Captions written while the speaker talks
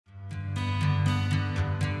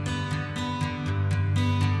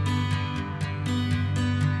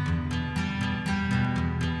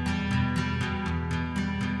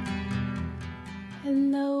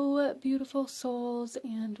beautiful souls,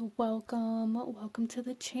 and welcome to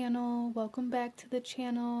the channel. Welcome back to the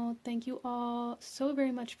channel. Thank you all so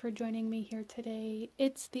very much for joining me here today.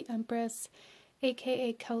 It's the Empress,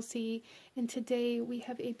 aka Kelsey, and today we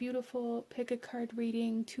have a beautiful pick a card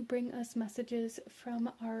reading to bring us messages from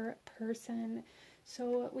our person.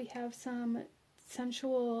 So we have some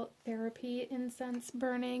sensual therapy incense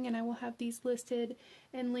burning, and I will have these listed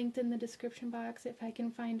and linked in the description box if I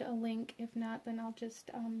can find a link. If not, then I'll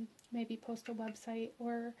just maybe post a website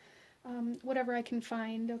or whatever I can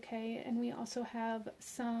find. Okay, and we also have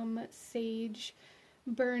some sage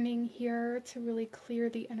burning here to really clear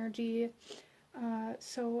the energy.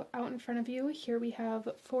 So out in front of you here we have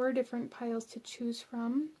 4 different piles to choose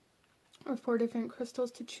from, or 4 different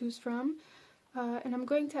crystals to choose from. And I'm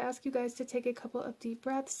going to ask you guys to take a couple of deep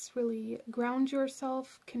breaths, really ground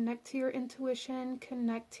yourself, connect to your intuition,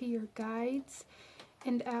 connect to your guides,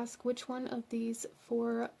 and ask which one of these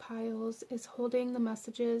 4 piles is holding the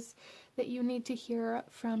messages that you need to hear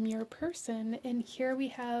from your person. And here we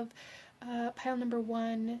have pile number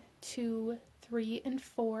 1, 2, 3, and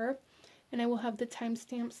 4. And I will have the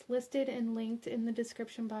timestamps listed and linked in the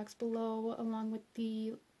description box below, along with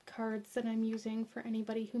the cards that I'm using for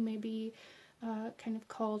anybody who may be kind of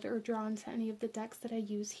called or drawn to any of the decks that I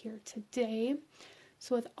use here today.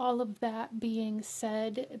 So with all of that being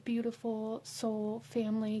said, beautiful soul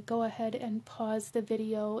family, go ahead and pause the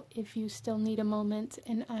video if you still need a moment,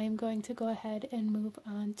 and I'm going to go ahead and move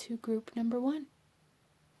on to group number 1.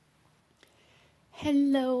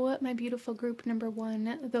 Hello, my beautiful group number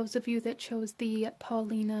 1. Those of you that chose the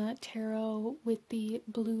Paulina Tarot with the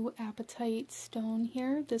blue apatite stone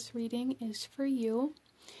here, this reading is for you.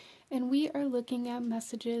 And we are looking at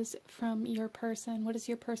messages from your person. What does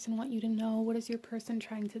your person want you to know? What is your person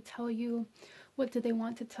trying to tell you? What do they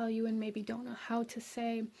want to tell you and maybe don't know how to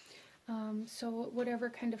say? So whatever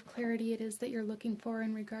kind of clarity it is that you're looking for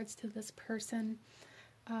in regards to this person,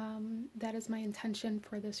 that is my intention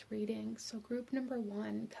for this reading. So group number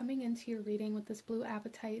 1, coming into your reading with this blue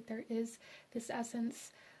apatite, there is this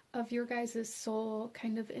essence of your guys' soul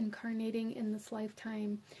kind of incarnating in this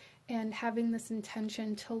lifetime and having this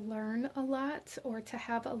intention to learn a lot, or to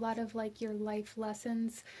have a lot of like your life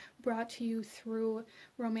lessons brought to you through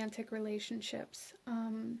romantic relationships.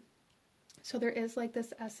 So there is like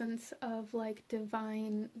this essence of like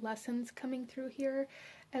divine lessons coming through here,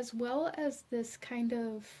 as well as this kind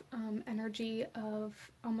of energy of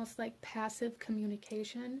almost like passive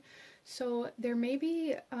communication. So there may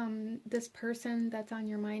be this person that's on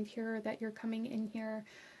your mind here, that you're coming in here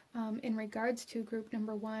in regards to group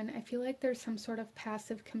number 1. I feel like there's some sort of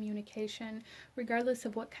passive communication, regardless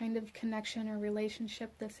of what kind of connection or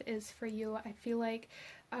relationship this is for you. I feel like,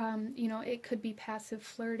 you know, it could be passive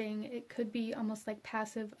flirting. It could be almost like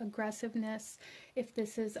passive aggressiveness. If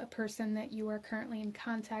this is a person that you are currently in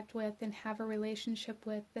contact with and have a relationship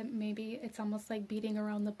with, that maybe it's almost like beating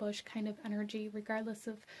around the bush kind of energy, regardless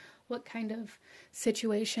of what kind of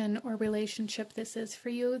situation or relationship this is for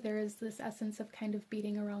you. There is this essence of kind of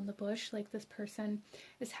beating around the bush, like this person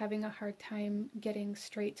is having a hard time getting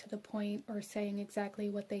straight to the point or saying exactly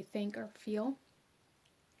what they think or feel.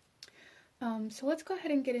 So let's go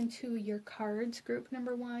ahead and get into your cards, group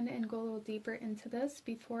number 1, and go a little deeper into this.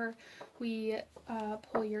 Before we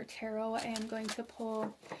pull your tarot, I am going to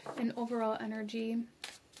pull an overall energy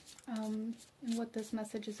and what this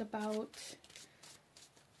message is about,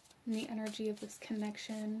 and the energy of this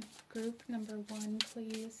connection. Group number 1,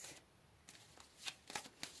 please.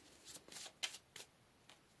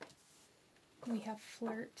 We have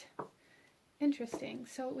flirt. Interesting.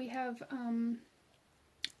 So we have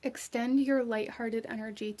extend your lighthearted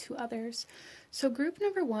energy to others. So group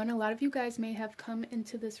number 1, a lot of you guys may have come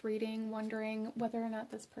into this reading wondering whether or not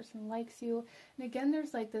this person likes you. And again,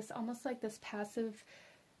 there's like this, almost like this passive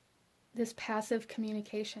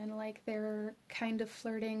communication, like they're kind of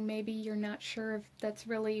flirting. Maybe you're not sure if that's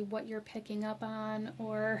really what you're picking up on,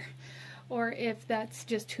 or if that's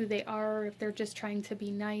just who they are, or if they're just trying to be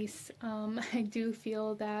nice. I do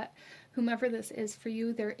feel that whomever this is for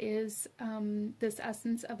you, there is this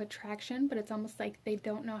essence of attraction, but it's almost like they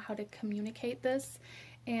don't know how to communicate this.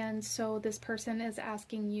 And so this person is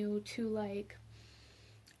asking you to like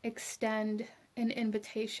extend an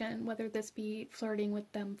invitation, whether this be flirting with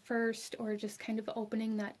them first or just kind of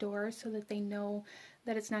opening that door so that they know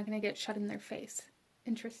that it's not going to get shut in their face.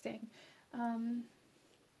 Interesting.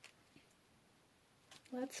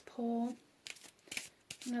 Let's pull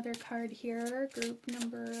another card here. Group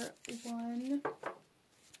number 1.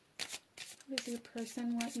 What does your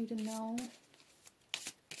person want you to know?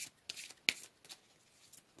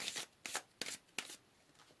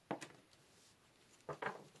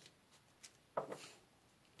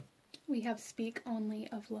 we have speak only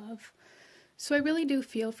of love. So I really do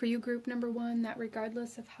feel for you, group number one, that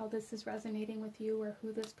regardless of how this is resonating with you or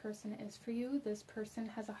who this person is for you, this person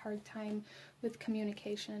has a hard time with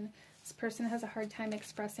communication. This person has a hard time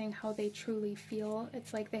expressing how they truly feel.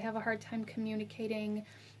 It's like they have a hard time communicating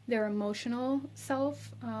their emotional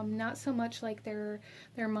self, not so much like their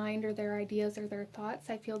mind or their ideas or their thoughts.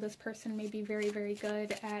 I feel this person may be very, very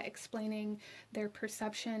good at explaining their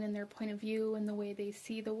perception and their point of view and the way they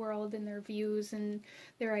see the world and their views and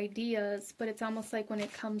their ideas, but it's almost like when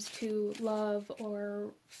it comes to love or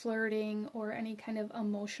flirting or any kind of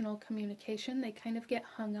emotional communication, they kind of get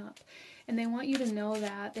hung up. And they want you to know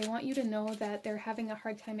that. They want you to know that they're having a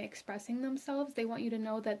hard time expressing themselves. They want you to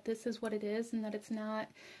know that this is what it is and that it's not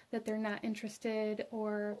that they're not interested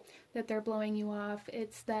or that they're blowing you off.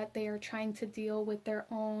 It's that they are trying to deal with their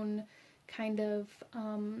own kind of,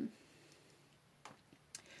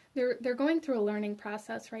 they're going through a learning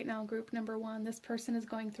process right now, group number one. This person is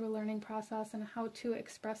going through a learning process on how to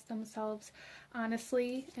express themselves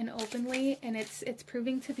honestly and openly, and it's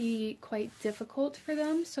proving to be quite difficult for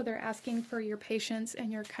them. So they're asking for your patience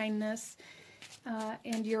and your kindness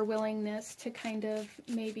and your willingness to kind of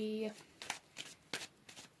maybe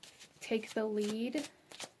take the lead.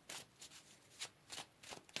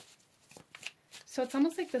 So it's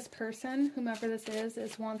almost like this person, whomever this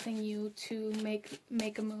is wanting you to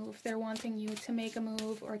make a move. They're wanting you to make a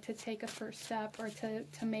move or to take a first step or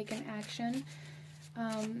to make an action.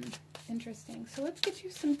 Interesting. So let's get you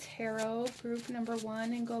some tarot, group number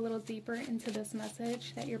one, and go a little deeper into this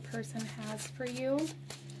message that your person has for you.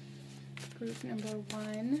 Group number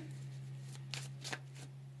one.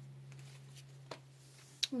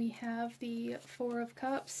 We have the Four of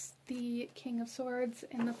Cups, the King of Swords,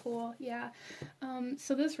 and the Fool. Yeah.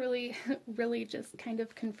 So this really just kind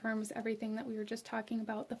of confirms everything that we were just talking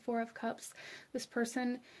about. The Four of Cups. This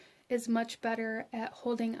person is much better at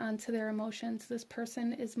holding on to their emotions. This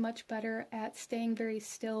person is much better at staying very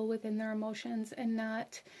still within their emotions and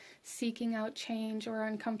not seeking out change or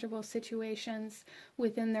uncomfortable situations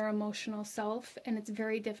within their emotional self. And it's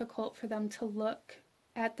very difficult for them to look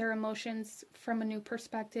at their emotions from a new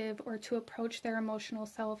perspective or to approach their emotional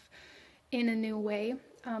self in a new way.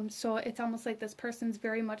 So it's almost like this person's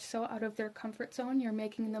very much so out of their comfort zone. You're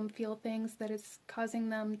making them feel things that is causing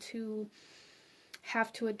them to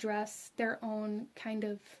have to address their own kind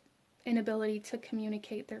of inability to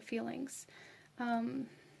communicate their feelings.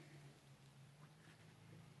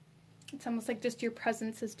 It's almost like just your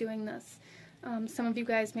presence is doing this. Some of you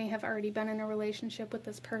guys may have already been in a relationship with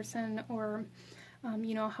this person, or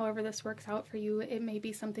you know, however this works out for you. It may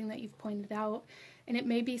be something that you've pointed out, and it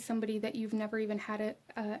may be somebody that you've never even had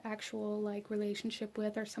an actual like relationship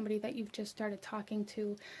with, or somebody that you've just started talking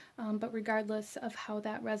to. But regardless of how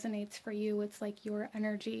that resonates for you, it's like your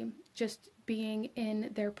energy, just being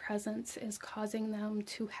in their presence, is causing them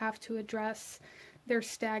to have to address their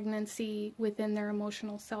stagnancy within their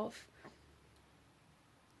emotional self.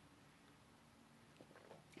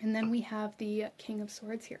 And then we have the King of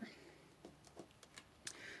Swords here.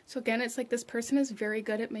 So again, it's like this person is very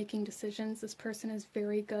good at making decisions. This person is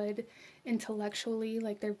very good intellectually,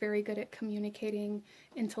 like they're very good at communicating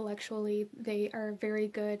intellectually. They are very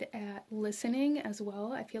good at listening as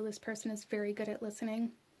well. I feel this person is very good at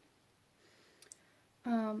listening.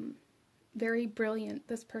 Very brilliant.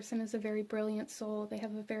 This person is a very brilliant soul. They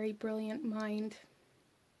have a very brilliant mind.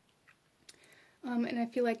 And I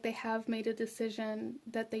feel like they have made a decision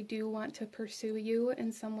that they do want to pursue you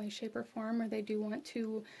in some way, shape, or form, or they do want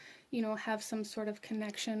to, you know, have some sort of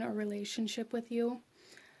connection or relationship with you.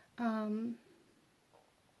 I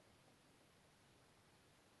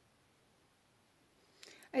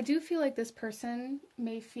do feel like this person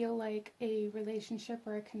may feel like a relationship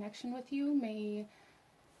or a connection with you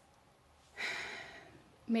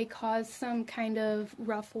may cause some kind of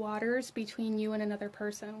rough waters between you and another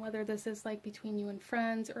person, whether this is like between you and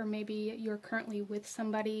friends, or maybe you're currently with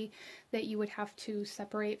somebody that you would have to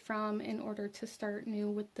separate from in order to start new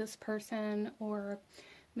with this person, or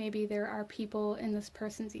maybe there are people in this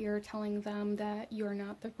person's ear telling them that you're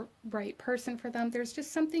not the right person for them. There's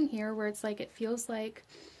just something here where it's like it feels like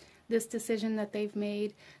this decision that they've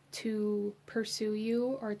made to pursue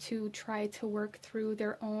you or to try to work through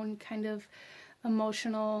their own kind of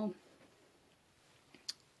emotional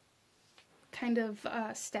kind of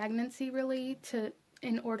stagnancy, really,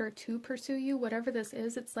 in order to pursue you, whatever this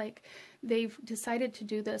is. It's like they've decided to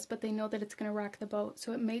do this, but they know that it's going to rock the boat.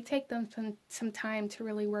 So it may take them some time to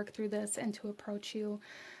really work through this and to approach you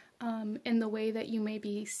in the way that you may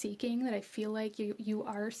be seeking, that I feel like you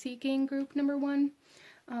are seeking, group number one.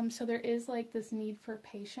 So there is like this need for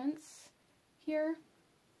patience here.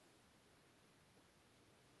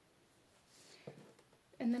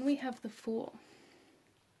 And then we have the Fool.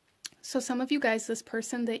 So some of you guys, this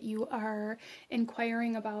person that you are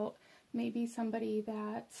inquiring about, maybe somebody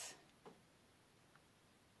that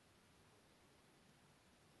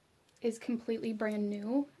is completely brand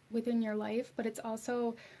new within your life, but it's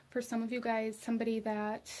also, for some of you guys, somebody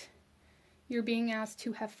that you're being asked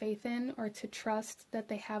to have faith in or to trust that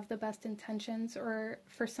they have the best intentions. Or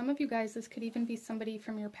for some of you guys, this could even be somebody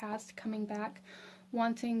from your past coming back,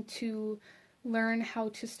 wanting to learn how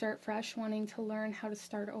to start fresh, wanting to learn how to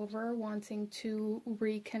start over, wanting to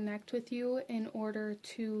reconnect with you in order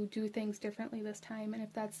to do things differently this time. And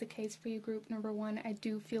if that's the case for you, group number one, I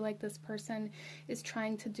do feel like this person is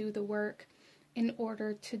trying to do the work in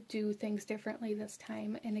order to do things differently this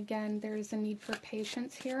time. And again, there's a need for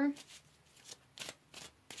patience here.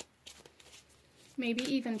 Maybe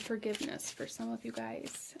even forgiveness for some of you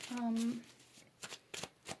guys.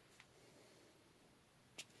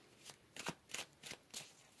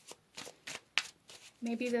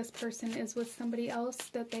 Maybe this person is with somebody else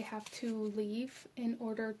that they have to leave in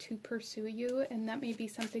order to pursue you, and that may be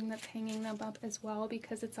something that's hanging them up as well,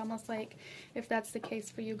 because it's almost like, if that's the case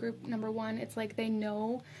for you, group number one, it's like they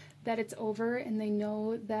know that it's over, and they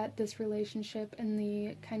know that this relationship and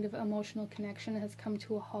the kind of emotional connection has come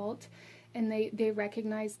to a halt, and they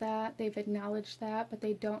recognize that, they've acknowledged that, but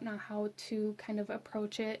they don't know how to kind of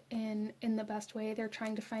approach it in the best way. They're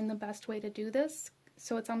trying to find the best way to do this.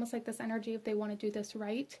 So it's almost like this energy if they want to do this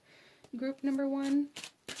right. Group number one.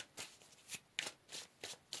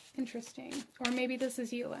 Interesting. Or maybe this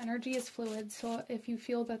is you. Energy is fluid. So if you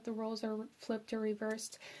feel that the roles are flipped or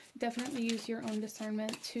reversed, definitely use your own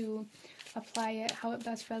discernment to apply it how it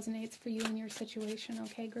best resonates for you in your situation.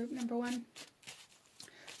 Okay, group number one.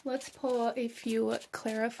 Let's pull a few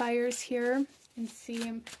clarifiers here and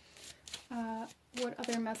see what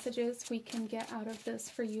other messages we can get out of this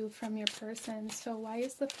for you from your person. So why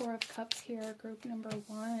is the Four of Cups here, group number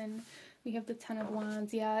one? We have the Ten of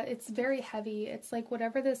Wands. Yeah, it's very heavy. It's like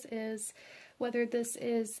whatever this is, whether this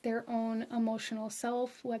is their own emotional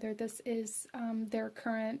self, whether this is their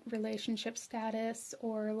current relationship status,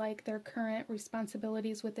 or like their current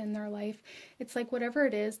responsibilities within their life. It's like whatever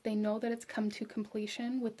it is, they know that it's come to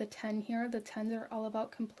completion with the 10 here. The 10s are all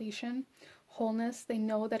about completion, wholeness. They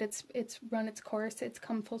know that it's run its course, it's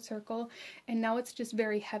come full circle, and now it's just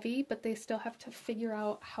very heavy, but they still have to figure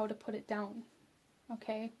out how to put it down.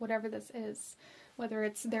 Okay, whatever this is, whether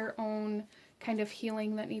it's their own kind of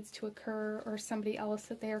healing that needs to occur or somebody else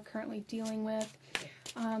that they are currently dealing with.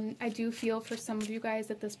 I do feel for some of you guys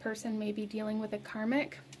that this person may be dealing with a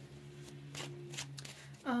karmic,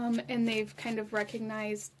 and they've kind of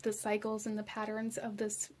recognized the cycles and the patterns of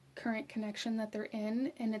this current connection that they're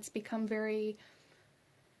in, and it's become very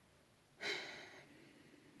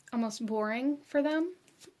almost boring for them.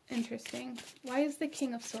 Interesting. Why is the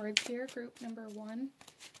King of Swords here, group number one?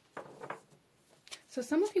 So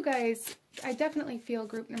some of you guys, I definitely feel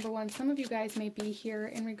group number one, some of you guys may be here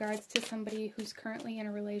in regards to somebody who's currently in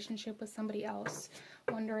a relationship with somebody else,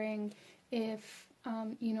 wondering if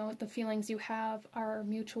you know, the feelings you have are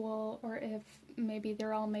mutual, or if maybe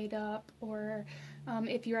they're all made up, or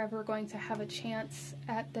if you're ever going to have a chance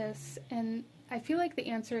at this. And I feel like the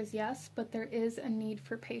answer is yes, but there is a need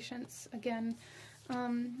for patience again.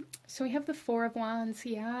 So we have the Four of Wands,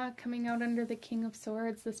 yeah, coming out under the King of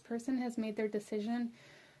Swords. This person has made their decision.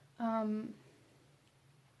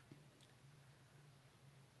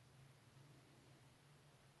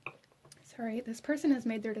 Sorry, this person has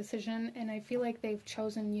made their decision, and I feel like they've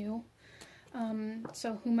chosen you.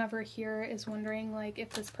 So whomever here is wondering, like, if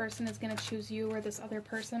this person is going to choose you or this other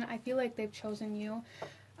person, I feel like they've chosen you.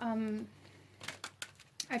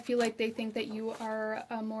 I feel like they think that you are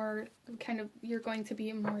a more kind of, you're going to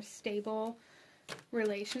be a more stable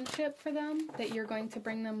relationship for them, that you're going to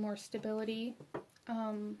bring them more stability,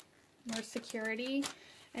 more security,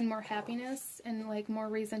 and more happiness, and like more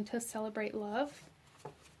reason to celebrate love.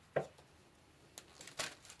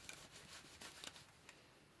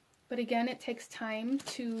 But again, it takes time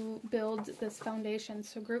to build this foundation.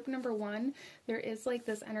 So group number one, there is like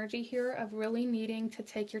this energy here of really needing to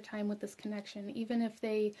take your time with this connection. Even if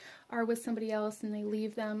they are with somebody else and they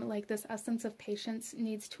leave them, like this essence of patience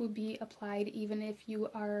needs to be applied. Even if you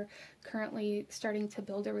are currently starting to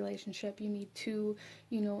build a relationship, you need to,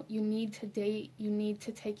 you know, you need to date, you need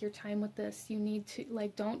to take your time with this. You need to,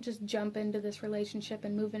 like, don't just jump into this relationship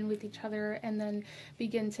and move in with each other and then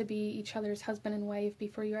begin to be each other's husband and wife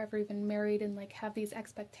before you're ever even married, and like have these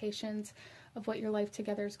expectations of what your life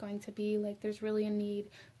together is going to be. Like, there's really a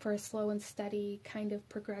need for a slow and steady kind of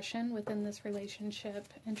progression within this relationship.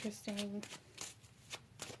 Interesting.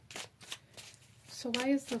 So why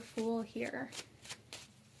is the Fool here?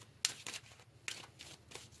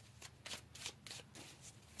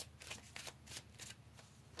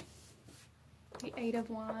 Eight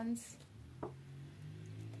of Wands.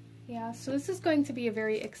 Yeah, so this is going to be a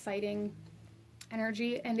very exciting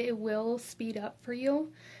energy, and it will speed up for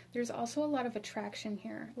you. There's also a lot of attraction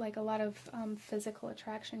here, like a lot of physical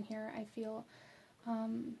attraction here, I feel.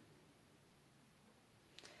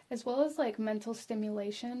 As well as like mental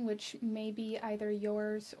stimulation, which may be either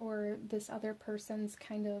yours or this other person's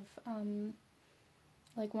kind of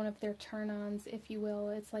like one of their turn-ons, if you will.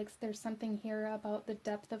 It's like there's something here about the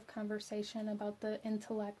depth of conversation, about the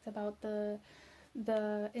intellect, about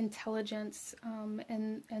the intelligence,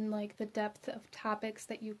 and like the depth of topics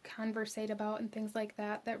that you conversate about and things like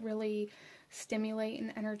that, that really stimulate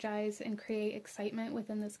and energize and create excitement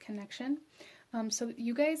within this connection. So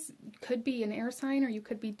you guys could be an air sign, or you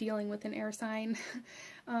could be dealing with an air sign,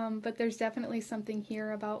 but there's definitely something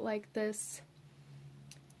here about like this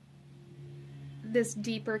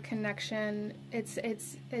deeper connection.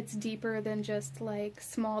 It's deeper than just like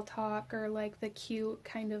small talk or like the cute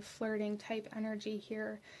kind of flirting type energy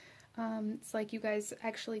here. It's like you guys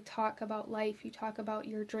actually talk about life. You talk about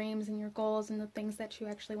your dreams and your goals and the things that you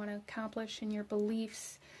actually want to accomplish, and your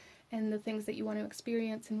beliefs and the things that you want to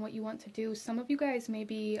experience and what you want to do. Some of you guys may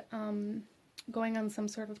be going on some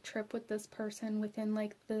sort of trip with this person within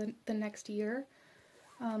like the next year,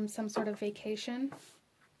 some sort of vacation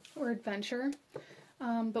or adventure.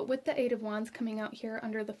 But with the Eight of Wands coming out here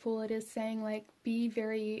under the Fool, it is saying like be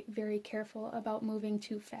very, very careful about moving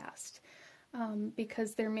too fast,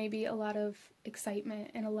 because there may be a lot of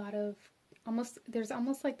excitement and a lot of there's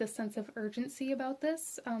almost like this sense of urgency about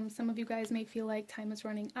this. Some of you guys may feel like time is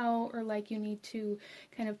running out, or like you need to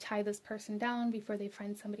kind of tie this person down before they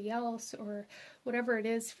find somebody else, or whatever it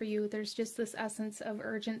is for you. There's just this essence of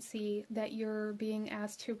urgency that you're being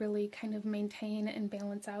asked to really kind of maintain and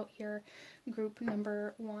balance out here, group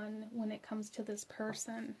number one, when it comes to this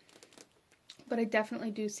person. But I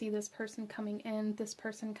definitely do see this person coming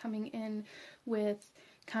in with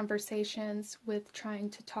conversations, with trying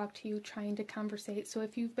to talk to you, trying to conversate. So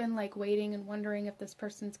if you've been like waiting and wondering if this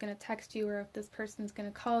person's going to text you, or if this person's going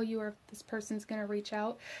to call you, or if this person's going to reach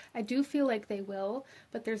out, I do feel like they will,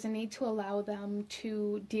 but there's a need to allow them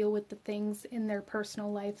to deal with the things in their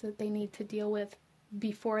personal life that they need to deal with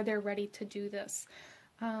before they're ready to do this.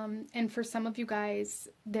 And for some of you guys,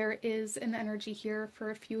 there is an energy here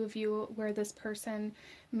for a few of you where this person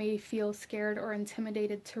may feel scared or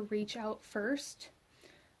intimidated to reach out first.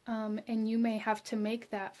 And you may have to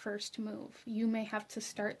make that first move. You may have to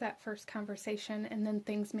start that first conversation, and then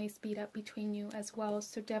things may speed up between you as well.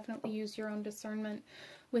 So definitely use your own discernment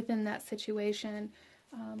within that situation.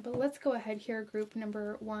 But let's go ahead here, group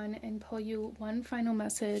number one, and pull you one final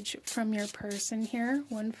message from your person here.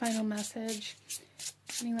 One final message.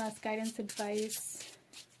 Any last guidance, advice,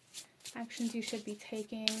 actions you should be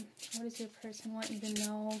taking? What does your person want you to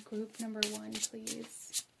know? Group number one,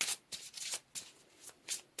 please.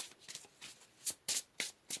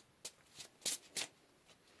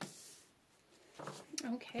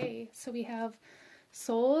 Okay, so we have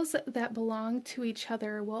souls that belong to each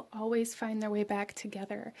other will always find their way back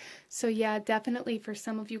together. So yeah, definitely for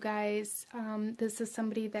some of you guys, this is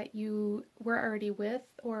somebody that you were already with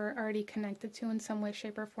or already connected to in some way,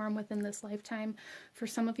 shape, or form within this lifetime. For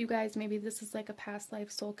some of you guys, maybe this is like a past life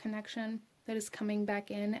soul connection that is coming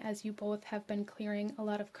back in, as you both have been clearing a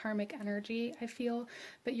lot of karmic energy, I feel.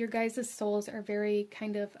 But your guys' souls are very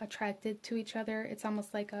kind of attracted to each other. It's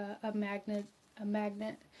almost like a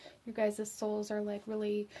magnet. Your guys' souls are like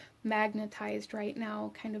really magnetized right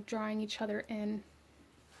now, kind of drawing each other in.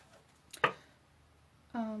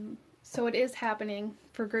 So it is happening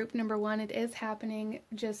for group number one. It is happening.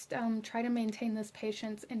 Just try to maintain this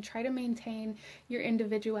patience and try to maintain your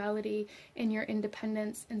individuality and your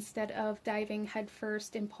independence instead of diving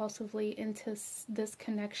headfirst impulsively into this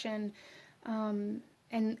connection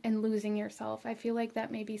and losing yourself. I feel like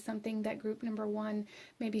that may be something that group number one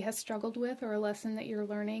maybe has struggled with, or a lesson that you're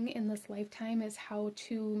learning in this lifetime, is how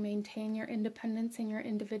to maintain your independence and your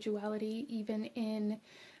individuality even in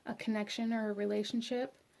a connection or a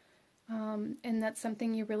relationship. And that's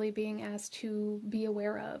something you're really being asked to be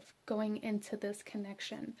aware of going into this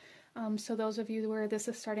connection. So those of you where this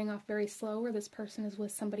is starting off very slow, where this person is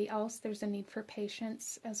with somebody else, there's a need for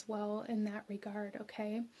patience as well in that regard,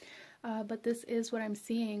 okay? But this is what I'm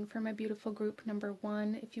seeing for my beautiful group number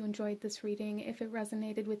one. If you enjoyed this reading, if it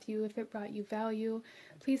resonated with you, if it brought you value,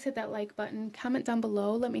 please hit that like button. Comment down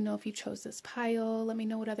below. Let me know if you chose this pile. Let me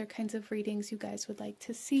know what other kinds of readings you guys would like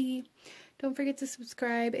to see. Don't forget to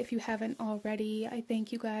subscribe if you haven't already. I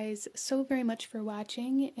thank you guys so very much for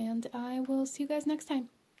watching, and I will see you guys next time.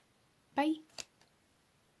 Bye.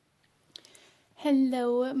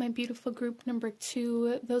 Hello, my beautiful group number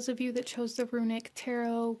 2. Those of you that chose the runic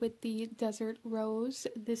tarot with the desert rose,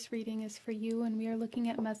 this reading is for you, and we are looking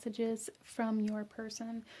at messages from your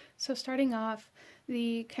person. So starting off,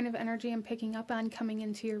 the kind of energy I'm picking up on coming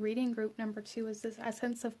into your reading, group number 2, is this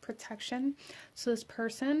essence of protection. So this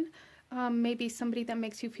person may be somebody that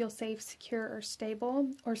makes you feel safe, secure, or stable,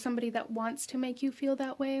 or somebody that wants to make you feel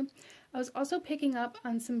that way. I was also picking up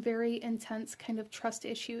on some very intense kind of trust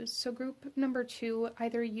issues. So group number 2,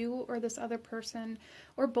 either you or this other person,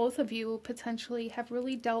 or both of you potentially have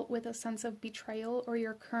really dealt with a sense of betrayal, or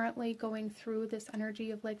you're currently going through this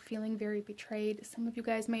energy of like feeling very betrayed. Some of you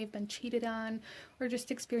guys may have been cheated on, or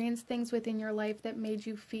just experienced things within your life that made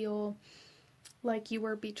you feel like you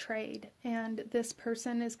were betrayed. And this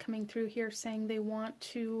person is coming through here saying they want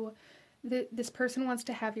to, this person wants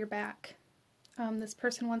to have your back. This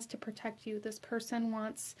person wants to protect you. This person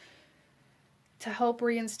wants to help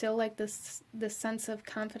reinstill like this sense of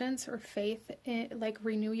confidence or faith, like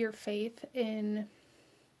renew your faith in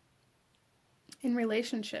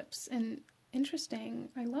relationships. And interesting,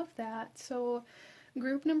 I love that. So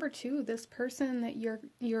group number 2, this person that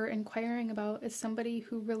you're inquiring about is somebody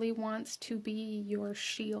who really wants to be your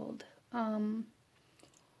shield.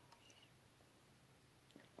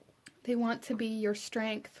 They want to be your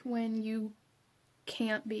strength when you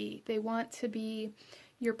can't be. They want to be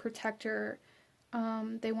your protector.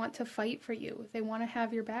 They want to fight for you. They want to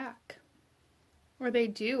have your back. Or they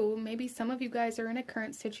do. Maybe some of you guys are in a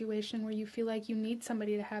current situation where you feel like you need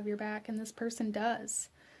somebody to have your back, and this person does.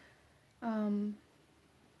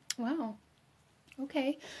 Wow.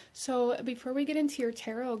 Okay, so before we get into your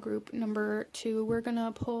tarot group number 2, we're going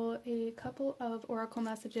to pull a couple of oracle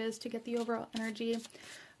messages to get the overall energy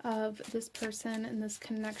of this person and this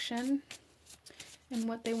connection and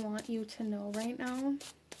what they want you to know right now.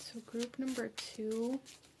 So group number 2.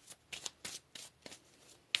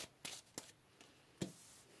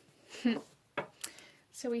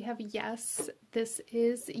 So we have, yes, this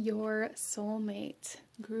is your soulmate.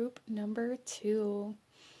 Group number 2.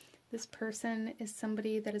 This person is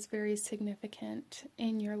somebody that is very significant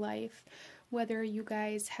in your life. Whether you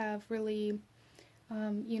guys have really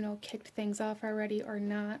kicked things off already or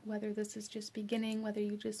not, whether this is just beginning, whether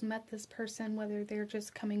you just met this person, whether they're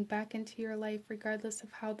just coming back into your life, regardless of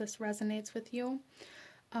how this resonates with you,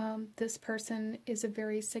 this person is a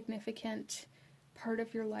very significant part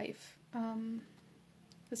of your life.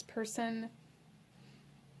 This person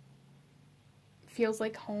feels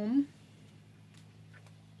like home.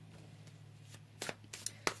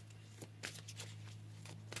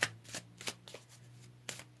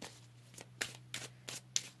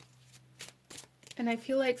 And I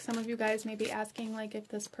feel like some of you guys may be asking like if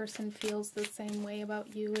this person feels the same way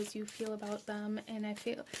about you as you feel about them. And I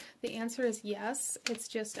feel the answer is yes. It's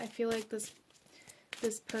just I feel like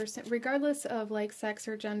this person, regardless of like sex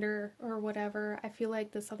or gender or whatever, I feel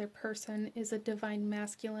like this other person is a divine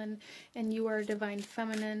masculine and you are a divine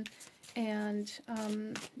feminine. And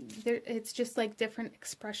it's just like different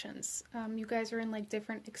expressions. You guys are in like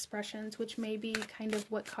different expressions, which may be kind of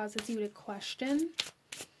what causes you to question.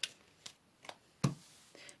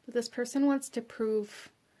 But this person wants to prove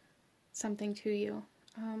something to you.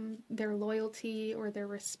 Their loyalty or their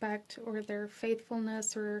respect or their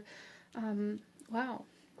faithfulness or, wow.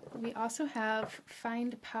 We also have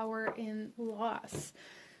find power in loss.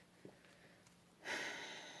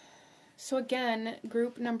 So again,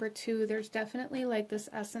 group number 2, there's definitely like this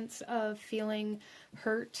essence of feeling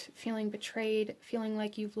hurt, feeling betrayed, feeling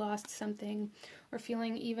like you've lost something, or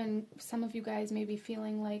feeling even, some of you guys may be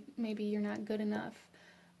feeling like maybe you're not good enough.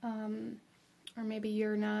 Or maybe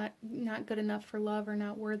you're not good enough for love or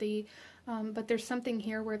not worthy. But there's something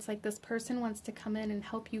here where it's like this person wants to come in and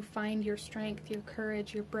help you find your strength, your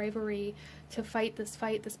courage, your bravery to fight this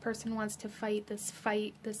fight. This person wants to fight,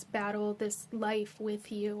 this battle, this life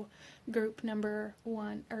with you. Group number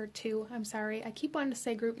 1 or 2. I'm sorry. I keep wanting to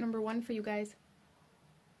say group number 1 for you guys.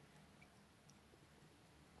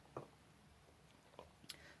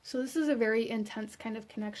 So this is a very intense kind of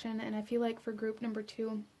connection, and I feel like for group number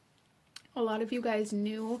 2, a lot of you guys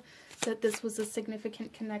knew that this was a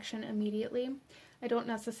significant connection immediately. I don't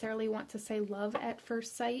necessarily want to say love at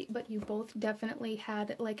first sight, but you both definitely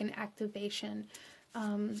had like an activation,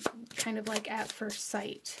 kind of like at first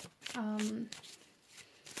sight.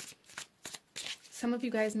 Some of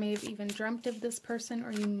you guys may have even dreamt of this person,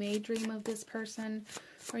 or you may dream of this person,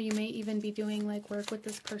 or you may even be doing like work with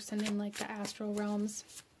this person in like the astral realms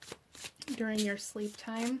during your sleep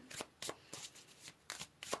time.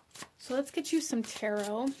 So let's get you some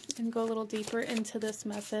tarot and go a little deeper into this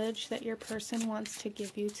message that your person wants to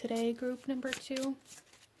give you today, group number 2.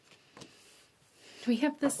 We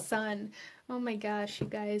have the Sun. Oh my gosh, you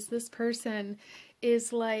guys, this person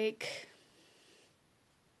is like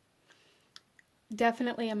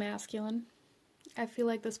definitely a masculine. I feel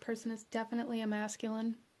like this person is definitely a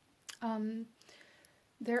masculine.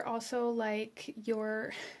 They're also like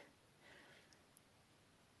your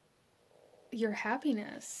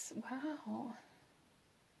happiness. Wow.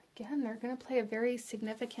 Again, they're going to play a very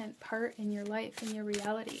significant part in your life, in your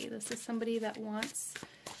reality. This is somebody that wants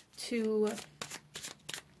to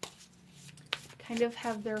kind of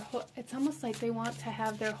have their whole, it's almost like they want to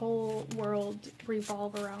have their whole world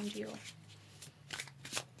revolve around you.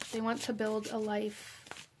 They want to build a life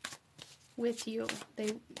with you.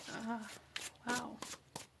 They, wow.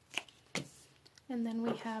 And then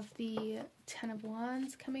we have the Ten of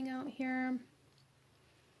Wands coming out here.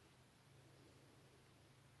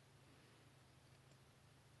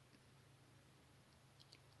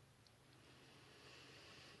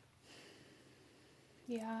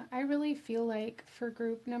 Yeah, I really feel like for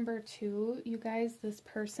group number 2, you guys, this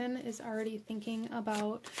person is already thinking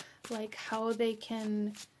about like how they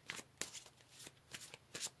can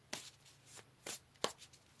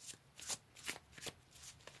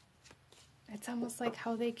it's almost like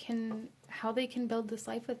how they can build this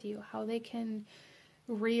life with you, how they can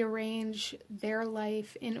rearrange their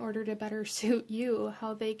life in order to better suit you,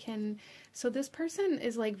 how they can, so this person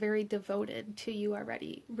is like very devoted to you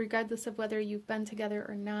already, regardless of whether you've been together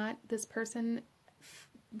or not. This person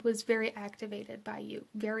was very activated by you,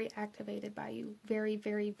 very,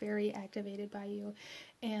 very, very activated by you,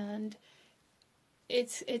 and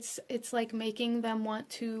it's like making them want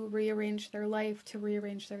to rearrange their life, to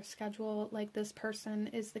rearrange their schedule. Like this person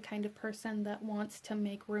is the kind of person that wants to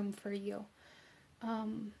make room for you.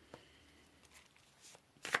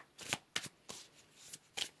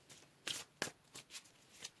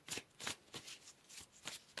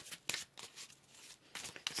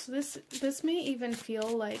 So this may even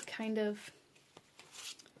feel like kind of,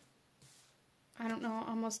 I don't know,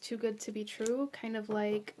 almost too good to be true, kind of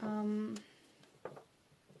like,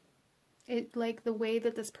 it, like the way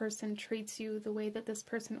that this person treats you, the way that this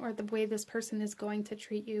person, or the way this person is going to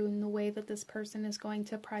treat you, and the way that this person is going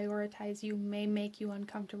to prioritize you may make you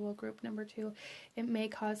uncomfortable, group number 2. It may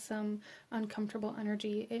cause some uncomfortable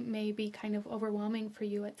energy. It may be kind of overwhelming for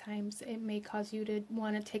you at times. It may cause you to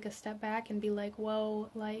want to take a step back and be like, whoa,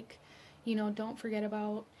 like, you know, don't forget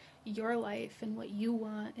about your life and what you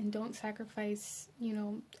want, and don't sacrifice, you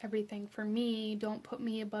know, everything for me. Don't put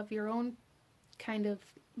me above your own kind of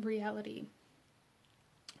reality.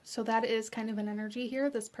 So that is kind of an energy here.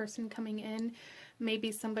 This person coming in may be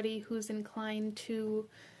somebody who's inclined to,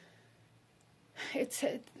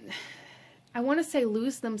 I want to say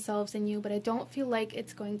lose themselves in you, but I don't feel like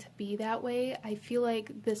it's going to be that way. I feel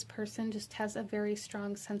like this person just has a very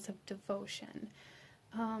strong sense of devotion.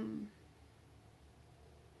 And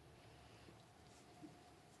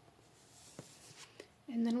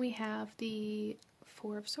then we have the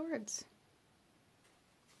Four of Swords.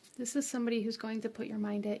 This is somebody who's going to put your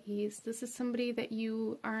mind at ease. This is somebody that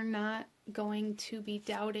you are not going to be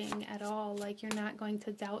doubting at all. Like, you're not going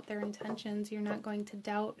to doubt their intentions. You're not going to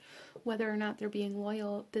doubt whether or not they're being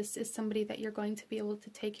loyal. This is somebody that you're going to be able to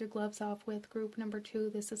take your gloves off with, group number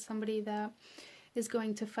 2. This is somebody that is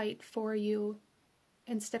going to fight for you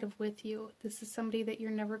instead of with you. This is somebody that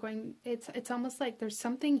you're never going, it's almost like there's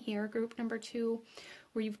something here, group number 2,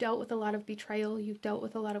 where you've dealt with a lot of betrayal, you've dealt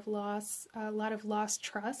with a lot of loss, a lot of lost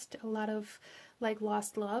trust, a lot of like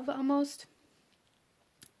lost love almost.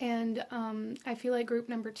 And I feel like group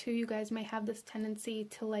number 2, you guys may have this tendency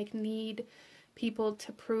to like need people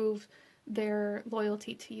to prove their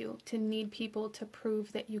loyalty to you, to need people to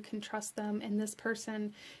prove that you can trust them, and this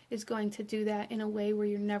person is going to do that in a way where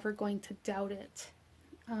you're never going to doubt it.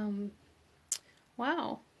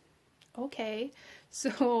 Wow. Okay.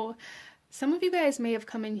 So some of you guys may have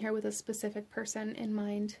come in here with a specific person in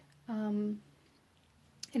mind. And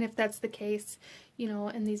if that's the case, you know,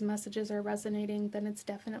 and these messages are resonating, then it's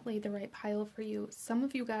definitely the right pile for you. Some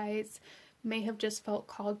of you guys may have just felt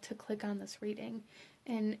called to click on this reading,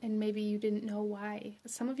 and maybe you didn't know why.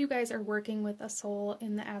 Some of you guys are working with a soul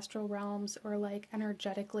in the astral realms, or like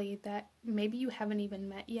energetically, that maybe you haven't even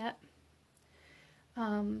met yet.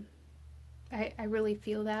 I really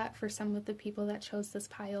feel that for some of the people that chose this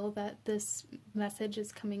pile, that this message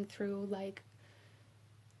is coming through like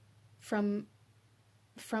from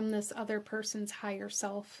this other person's higher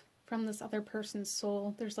self, from this other person's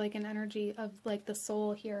soul. There's like an energy of like the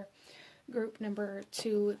soul here, group number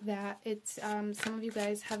 2, that it's some of you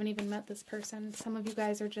guys haven't even met this person. Some of you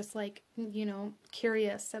guys are just like, you know,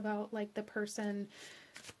 curious about like the person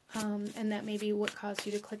And that may be what caused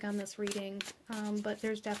you to click on this reading. But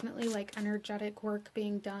there's definitely like energetic work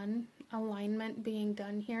being done, alignment being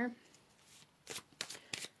done here.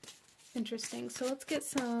 Interesting. So let's get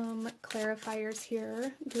some clarifiers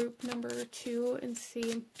here, group number 2, and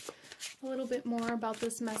see a little bit more about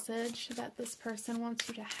this message that this person wants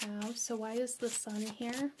you to have. So why is the Sun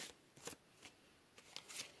here?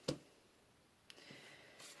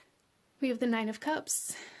 We have the Nine of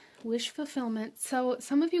Cups, wish fulfillment. So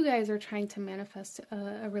some of you guys are trying to manifest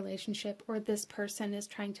a relationship, or this person is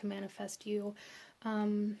trying to manifest you.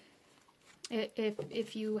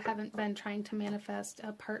 If you haven't been trying to manifest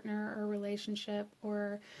a partner or relationship,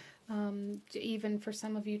 or even for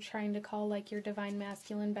some of you trying to call like your divine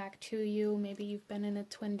masculine back to you, maybe you've been in a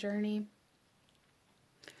twin journey.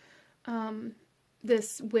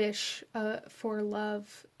 This wish for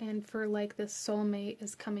love and for like this soulmate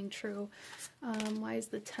is coming true. Why is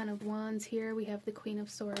the Ten of Wands here? We have the Queen of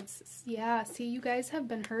Swords. Yeah, see, you guys have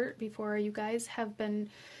been hurt before. You guys have been,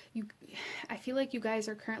 I feel like you guys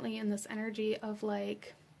are currently in this energy of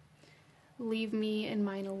like, leave me and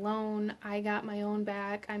mine alone. I got my own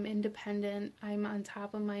back. I'm independent. I'm on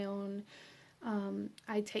top of my own.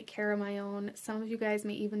 I take care of my own. Some of you guys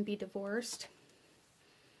may even be divorced,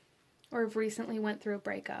 or have recently went through a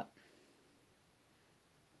breakup.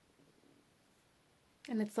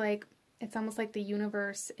 And it's like, it's almost like the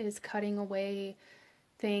universe is cutting away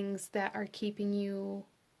things that are keeping you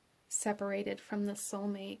separated from the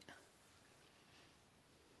soulmate.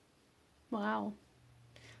 Wow.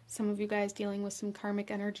 Some of you guys dealing with some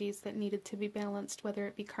karmic energies that needed to be balanced, whether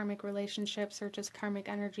it be karmic relationships or just karmic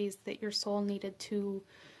energies that your soul needed to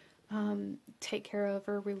take care of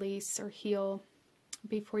or release or heal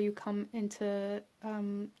before you come into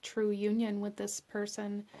true union with this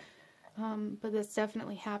person. But that's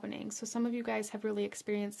definitely happening. So some of you guys have really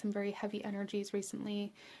experienced some very heavy energies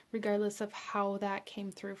recently, regardless of how that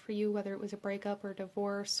came through for you, whether it was a breakup or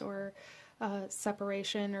divorce or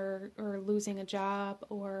separation or losing a job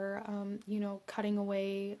or, you know, cutting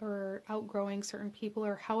away or outgrowing certain people,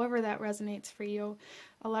 or however that resonates for you.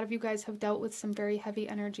 A lot of you guys have dealt with some very heavy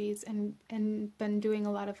energies and been doing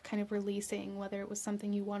a lot of kind of releasing, whether it was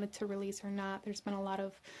something you wanted to release or not. There's been a lot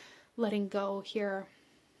of letting go here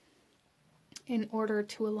in order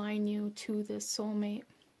to align you to this soulmate.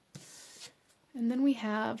 And then we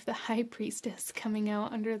have the High Priestess coming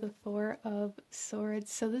out under the Four of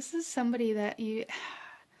Swords. So this is somebody that you,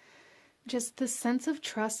 just the sense of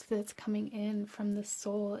trust that's coming in from the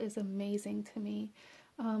soul is amazing to me.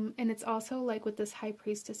 And it's also like with this High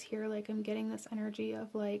Priestess here, like I'm getting this energy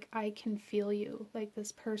of like, I can feel you. Like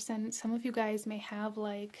this person, some of you guys may have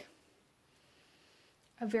like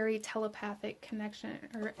a very telepathic connection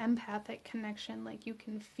or empathic connection. Like you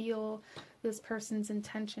can feel this person's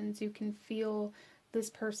intentions. You can feel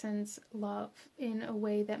this person's love in a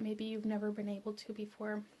way that maybe you've never been able to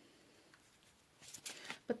before.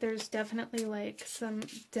 But there's definitely like some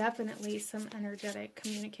energetic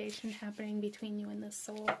communication happening between you and this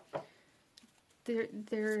soul.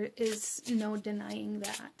 There is no denying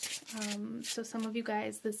that. So some of you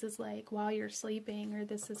guys, this is like while you're sleeping, or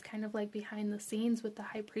this is kind of like behind the scenes with the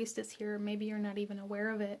High Priestess here. Maybe you're not even aware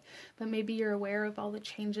of it, but maybe you're aware of all the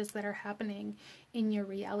changes that are happening in your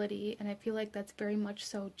reality. And I feel like that's very much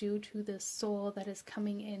so due to this soul that is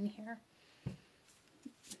coming in here.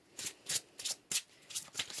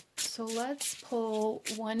 So let's pull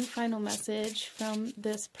one final message from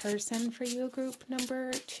this person for you, group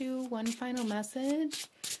number 2. One final message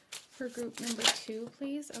for group number 2,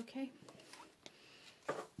 please. Okay.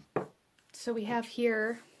 So we have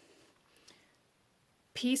here,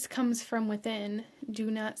 peace comes from within. Do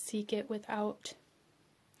not seek it without.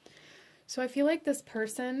 So I feel like this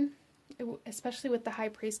person, especially with the High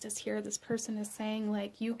Priestess here, this person is saying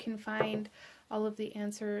like you can find all of the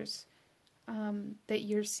answers that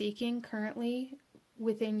you're seeking currently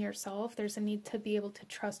within yourself. There's a need to be able to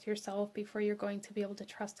trust yourself before you're going to be able to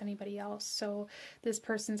trust anybody else. So this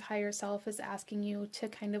person's higher self is asking you to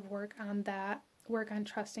kind of work on that, work on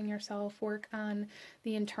trusting yourself, work on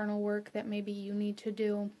the internal work that maybe you need to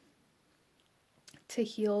do to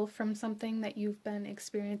heal from something that you've been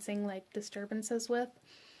experiencing like disturbances with.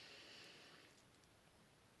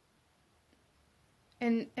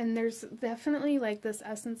 And there's definitely like this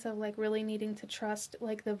essence of like really needing to trust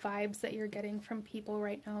like the vibes that you're getting from people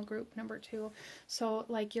right now, group number 2. So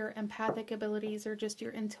like your empathic abilities or just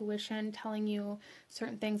your intuition telling you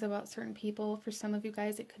certain things about certain people. For some of you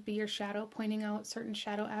guys, it could be your shadow pointing out certain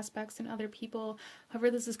shadow aspects in other people. However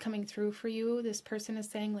this is coming through for you, this person is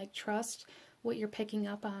saying like trust what you're picking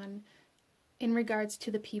up on in regards to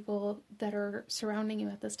the people that are surrounding you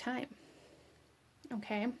at this time.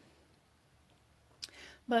 okay?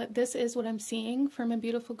 But this is what I'm seeing from a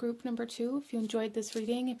beautiful group number 2. If you enjoyed this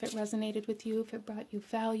reading, if it resonated with you, if it brought you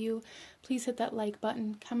value, please hit that like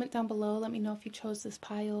button. Comment down below. Let me know if you chose this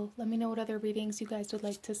pile. Let me know what other readings you guys would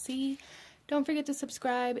like to see. Don't forget to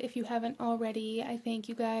subscribe if you haven't already. I thank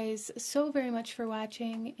you guys so very much for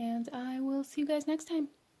watching, and I will see you guys next time.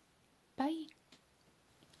 Bye.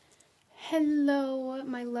 Hello,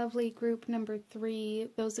 my lovely group number 3.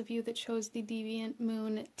 Those of you that chose the Deviant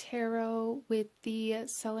Moon Tarot with the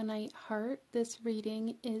Selenite Heart, this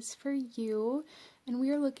reading is for you, and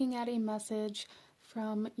we are looking at a message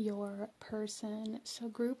from your person. So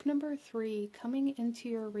group number 3, coming into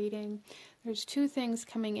your reading, there's 2 things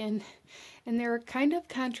coming in, and they're kind of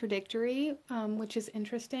contradictory, which is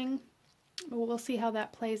interesting. We'll see how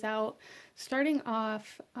that plays out. Starting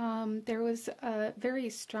off, there was a very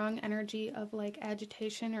strong energy of like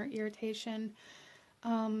agitation or irritation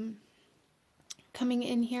coming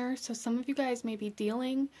in here. So some of you guys may be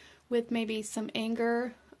dealing with maybe some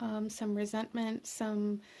anger, some resentment,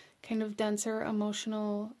 some kind of denser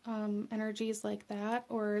emotional energies like that,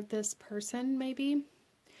 or this person maybe.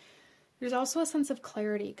 There's also a sense of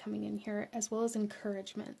clarity coming in here, as well as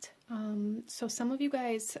encouragement. So some of you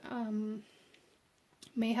guys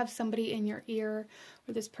may have somebody in your ear,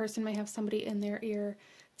 or this person may have somebody in their ear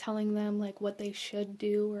telling them like what they should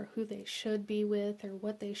do, or who they should be with, or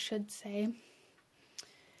what they should say.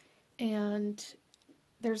 And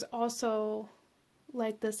there's also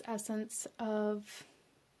like this essence of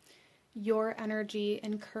your energy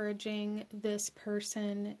encouraging this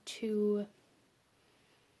person to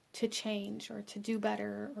change, or to do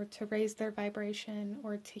better, or to raise their vibration,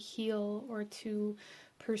 or to heal, or to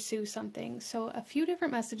pursue something. So a few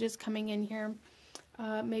different messages coming in here,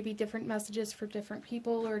 maybe different messages for different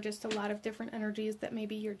people, or just a lot of different energies that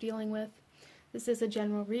maybe you're dealing with. This is a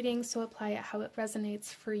general reading, so apply it how it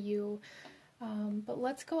resonates for you. But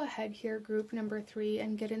let's go ahead here, group number 3,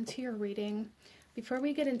 and get into your reading. Before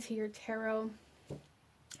we get into your tarot,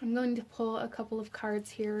 I'm going to pull a couple of cards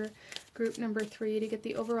here, group number 3, to get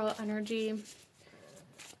the overall energy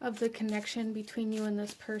of the connection between you and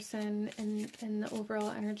this person, and the overall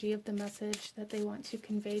energy of the message that they want to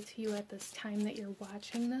convey to you at this time that you're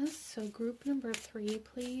watching this. So group number 3,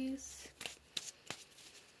 please.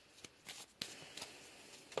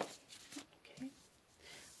 Okay.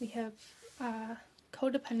 We have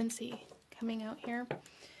codependency coming out here,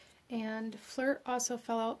 and flirt also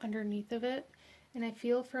fell out underneath of it. And I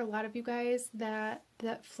feel for a lot of you guys that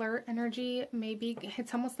that flirt energy, maybe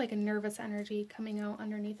it's almost like a nervous energy coming out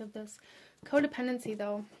underneath of this. Codependency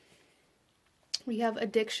though, we have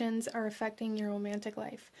addictions are affecting your romantic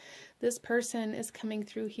life. This person is coming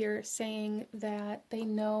through here saying that they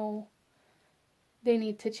know they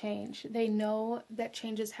need to change. They know that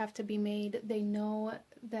changes have to be made. They know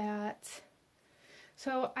that...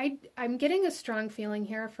 So I'm getting a strong feeling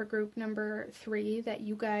here for group number 3 that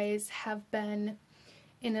you guys have been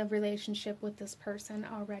in a relationship with this person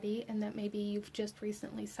already, and that maybe you've just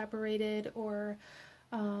recently separated, or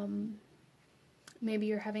maybe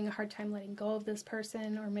you're having a hard time letting go of this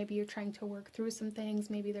person, or maybe you're trying to work through some things.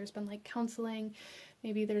 Maybe there's been like counseling,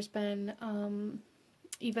 maybe there's been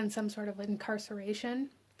even some sort of incarceration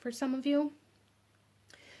for some of you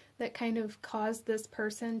that kind of caused this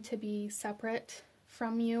person to be separate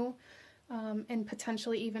from you, and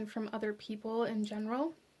potentially even from other people in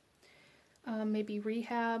general. Maybe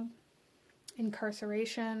rehab,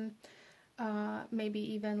 incarceration, maybe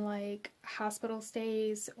even like hospital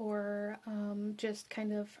stays, or just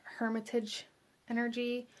kind of hermitage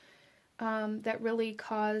energy that really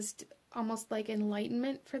caused almost like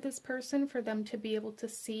enlightenment for this person, for them to be able to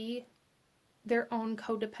see their own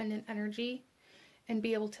codependent energy and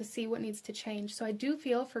be able to see what needs to change. So I do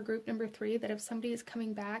feel for group number 3 that if somebody is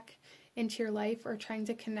coming back into your life, or trying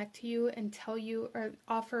to connect to you and tell you, or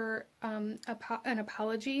offer an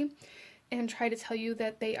apology and try to tell you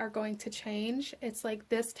that they are going to change, it's like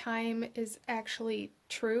this time is actually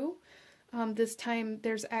true. This time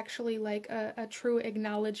there's actually like a true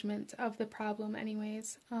acknowledgement of the problem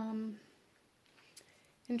anyways.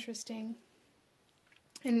 Interesting.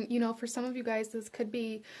 And, you know, for some of you guys, this could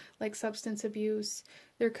be like substance abuse.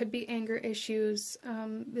 There could be anger issues.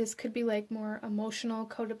 This could be like more emotional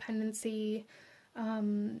codependency,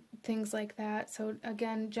 things like that. So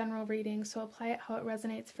again, general reading, so apply it how it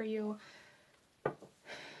resonates for you. But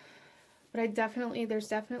there's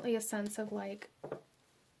definitely a sense of like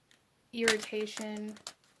irritation,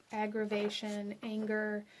 aggravation,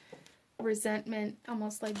 anger, resentment,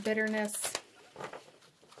 almost like bitterness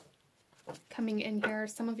coming in here.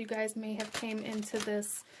 Some of you guys may have came into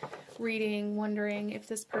this reading wondering if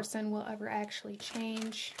this person will ever actually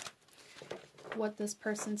change, what this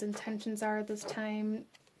person's intentions are this time,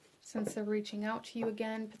 since they're reaching out to you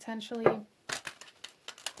again, potentially.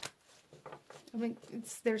 I mean,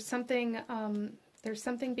 there's something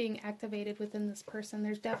being activated within this person.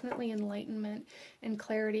 There's definitely enlightenment and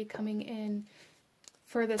clarity coming in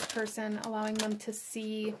for this person, allowing them to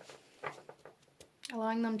see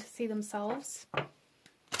themselves.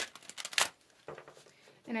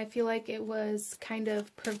 And I feel like it was kind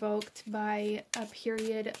of provoked by a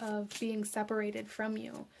period of being separated from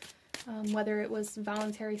you. Whether it was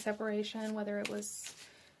voluntary separation, whether it was,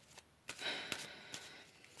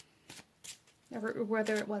 or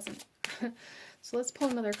whether it wasn't. So let's pull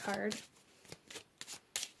another card.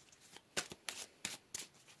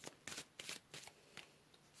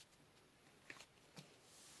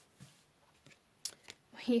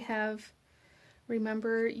 We have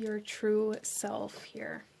remember your true self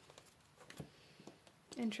here.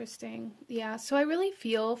 Interesting. Yeah, so I really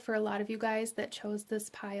feel for a lot of you guys that chose this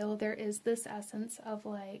pile, there is this essence of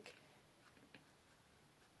like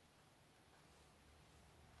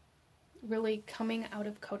really coming out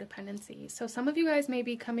of codependency. So some of you guys may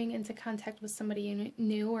be coming into contact with somebody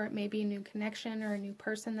new, or it may be a new connection or a new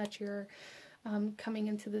person that you're coming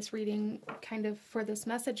into this reading kind of for this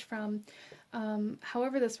message from.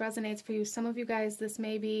 However this resonates for you, some of you guys, this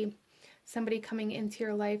may be somebody coming into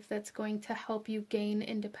your life that's going to help you gain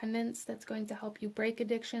independence, that's going to help you break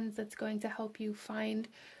addictions, that's going to help you find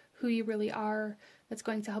who you really are, that's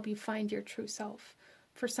going to help you find your true self.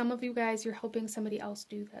 For some of you guys, you're helping somebody else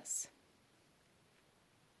do this.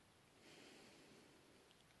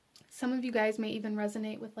 Some of you guys may even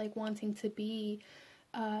resonate with like wanting to be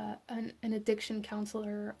an addiction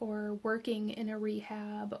counselor, or working in a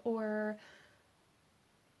rehab, or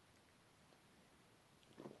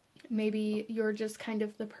maybe you're just kind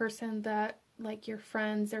of the person that like your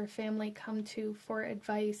friends or family come to for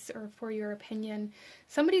advice or for your opinion.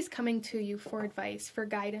 Somebody's coming to you for advice, for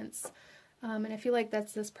guidance. And I feel like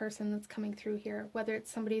that's this person that's coming through here, whether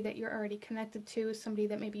it's somebody that you're already connected to, somebody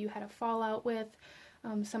that maybe you had a fallout with,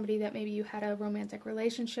 somebody that maybe you had a romantic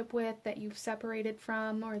relationship with that you've separated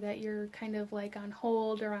from, or that you're kind of like on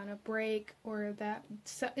hold or on a break, or that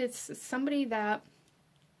it's somebody that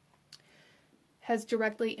has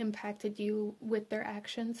directly impacted you with their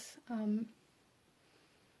actions,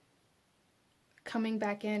 coming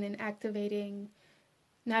back in and activating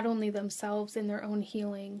not only themselves in their own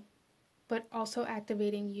healing, but also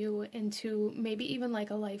activating you into maybe even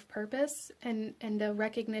like a life purpose and a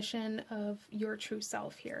recognition of your true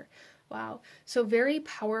self here. Wow. So very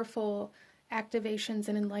powerful activations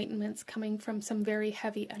and enlightenments coming from some very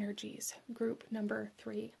heavy energies. Group number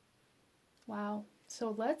 3. Wow.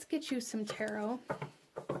 So let's get you some tarot.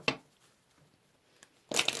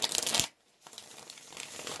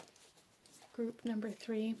 Group number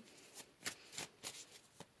 3.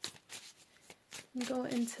 And go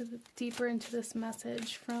deeper into this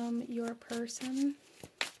message from your person.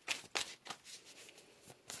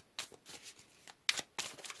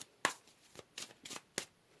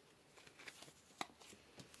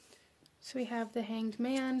 So we have the Hanged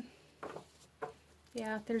Man.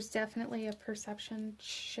 Yeah, there's definitely a perception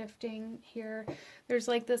shifting here. There's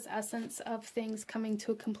like this essence of things coming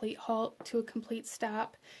to a complete halt, to a complete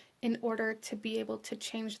stop, in order to be able to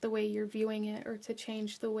change the way you're viewing it, or to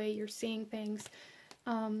change the way you're seeing things,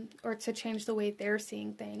 or to change the way they're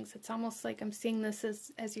seeing things. It's almost like I'm seeing this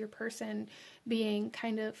as your person being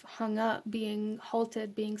kind of hung up, being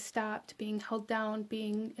halted, being stopped, being held down,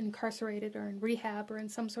 being incarcerated or in rehab or in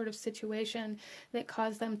some sort of situation that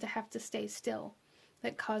caused them to have to stay still,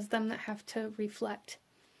 that caused them to have to reflect.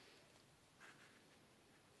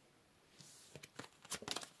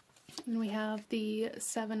 And we have the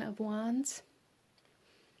 7 of Wands.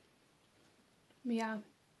 Yeah.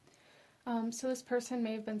 So this person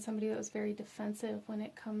may have been somebody that was very defensive when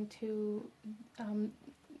it come to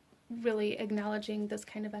really acknowledging this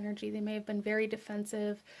kind of energy. They may have been very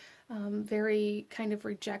defensive, very kind of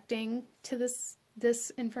rejecting to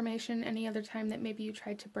this information any other time that maybe you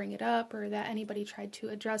tried to bring it up, or that anybody tried to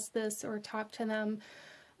address this or talk to them,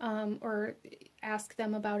 or ask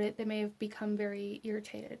them about it. They may have become very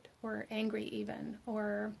irritated or angry even,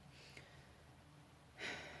 or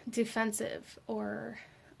defensive, or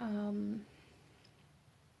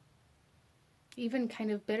even kind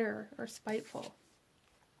of bitter or spiteful.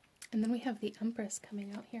 And then we have the Empress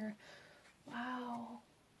coming out here. Wow.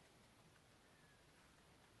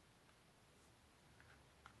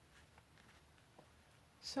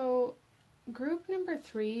 So Group number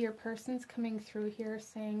 3, your person's coming through here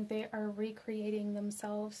saying they are recreating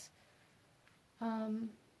themselves.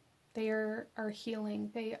 They are healing.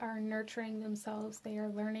 They are nurturing themselves. They are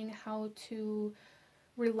learning how to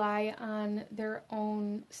rely on their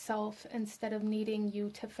own self instead of needing you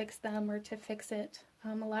to fix them or to fix it.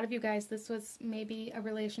 A lot of you guys, this was maybe a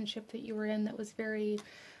relationship that you were in that was very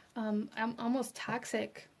almost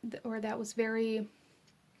toxic, or that was very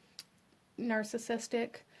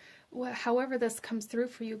narcissistic. However this comes through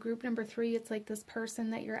for you, group number 3, it's like this person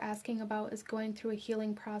that you're asking about is going through a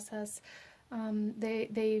healing process.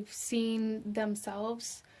 They've seen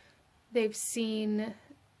themselves. They've seen,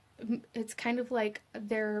 it's kind of like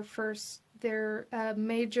their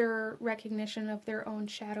major recognition of their own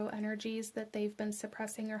shadow energies that they've been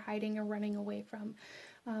suppressing or hiding or running away from.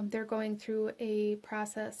 They're going through a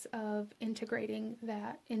process of integrating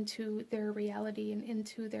that into their reality and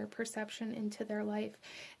into their perception, into their life.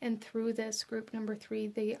 And through this, group number 3,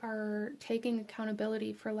 they are taking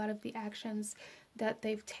accountability for a lot of the actions that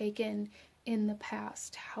they've taken in the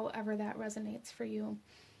past, however that resonates for you.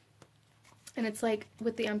 And it's like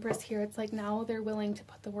with the Empress here, it's like now they're willing to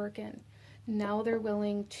put the work in. Now they're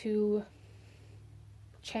willing to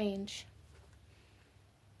change.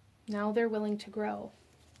 Now they're willing to grow.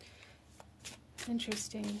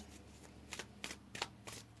 Interesting.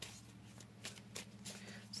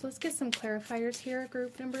 So let's get some clarifiers here,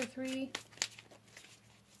 group number 3.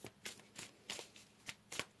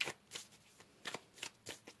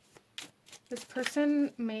 This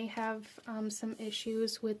person may have some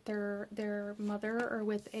issues with their mother or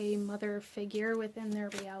with a mother figure within their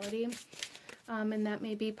reality. And that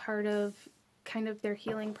may be part of kind of their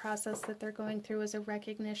healing process that they're going through, as a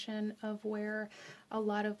recognition of where a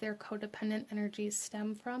lot of their codependent energies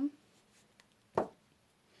stem from.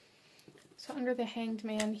 So under the Hanged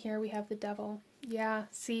Man here, we have the Devil. Yeah,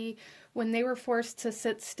 see, when they were forced to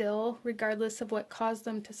sit still, regardless of what caused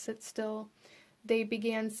them to sit still, they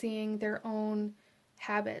began seeing their own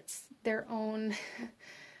habits, their own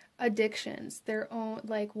addictions, their own,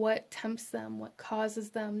 like, what tempts them, what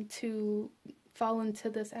causes them to fall into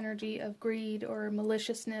this energy of greed or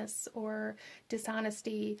maliciousness or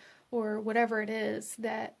dishonesty or whatever it is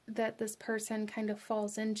that this person kind of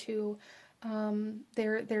falls into.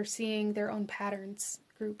 They're seeing their own patterns,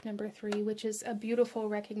 group number 3, which is a beautiful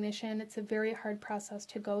recognition. It's a very hard process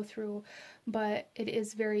to go through, but it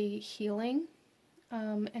is very healing.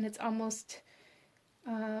 And it's almost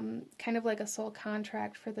kind of like a soul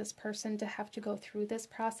contract for this person to have to go through this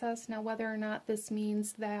process. Now, whether or not this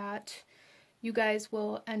means that you guys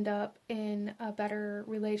will end up in a better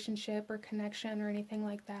relationship or connection or anything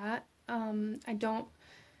like that, I don't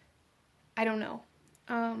know.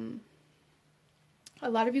 A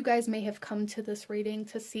lot of you guys may have come to this reading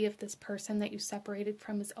to see if this person that you separated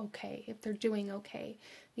from is okay, if they're doing okay.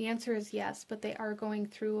 The answer is yes, but they are going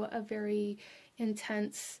through a very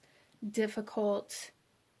intense, difficult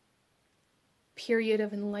period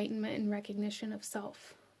of enlightenment and recognition of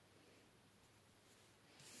self.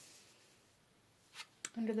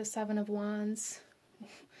 Under the 7 of Wands,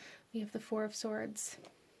 we have the 4 of Swords.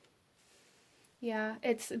 Yeah,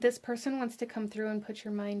 this person wants to come through and put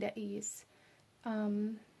your mind at ease.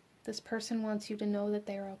 This person wants you to know that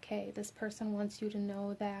they're okay. This person wants you to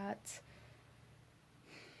know that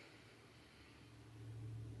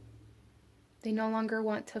they no longer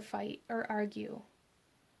want to fight or argue.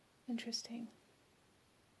 Interesting.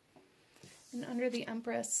 And under the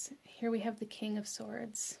Empress, here we have the King of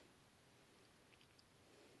Swords.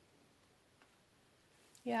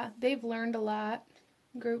 Yeah, they've learned a lot.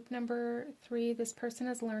 Group number 3, this person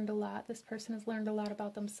has learned a lot. This person has learned a lot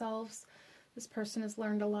about themselves. This person has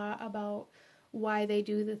learned a lot about why they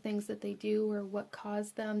do the things that they do or what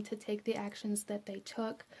caused them to take the actions that they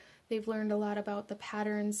took. They've learned a lot about the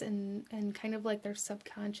patterns and kind of like their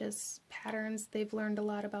subconscious patterns. They've learned a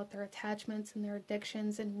lot about their attachments and their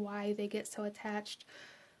addictions and why they get so attached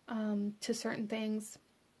to certain things.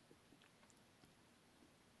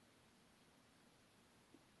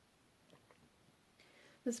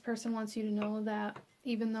 This person wants you to know that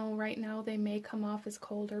even though right now they may come off as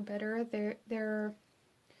cold or bitter, they're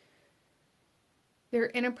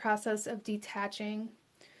in a process of detaching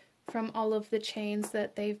from all of the chains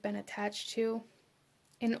that they've been attached to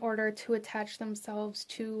in order to attach themselves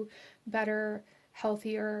to better,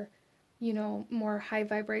 healthier, more high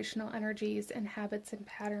vibrational energies and habits and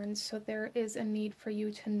patterns. So there is a need for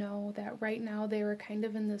you to know that right now they are kind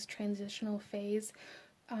of in this transitional phase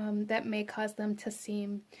that may cause them to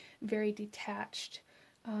seem very detached,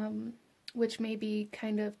 which may be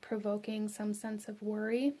kind of provoking some sense of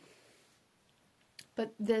worry.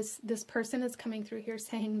 But this person is coming through here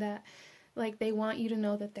saying that Like, they want you to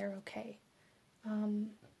know that they're okay.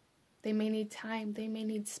 They may need time, they may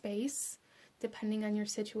need space, depending on your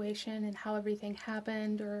situation and how everything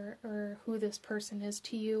happened, or who this person is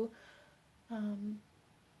to you.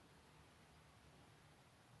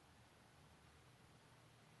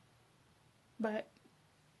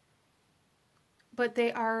 But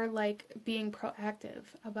they are, like, being proactive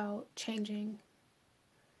about changing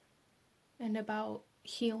and about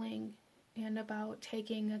healing and about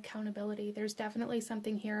taking accountability. There's definitely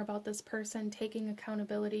something here about this person taking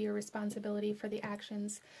accountability or responsibility for the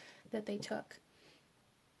actions that they took.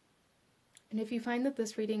 And if you find that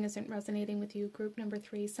this reading isn't resonating with you, group number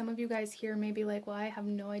 3, some of you guys here may be like, well, I have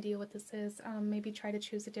no idea what this is. Maybe try to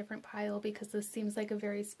choose a different pile, because this seems like a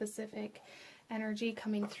very specific energy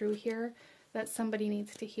coming through here that somebody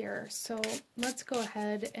needs to hear. So let's go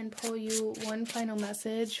ahead and pull you one final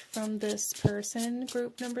message from this person,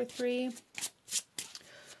 group number 3.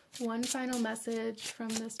 One final message from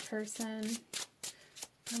this person,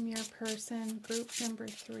 from your person, group number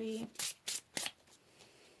 3.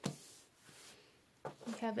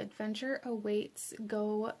 We have adventure awaits,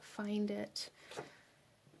 go find it.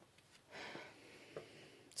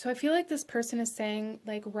 So I feel like this person is saying,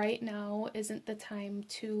 like, right now isn't the time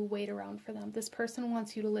to wait around for them. This person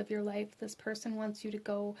wants you to live your life. This person wants you to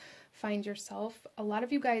go find yourself. A lot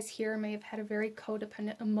of you guys here may have had a very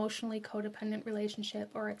codependent, emotionally codependent relationship,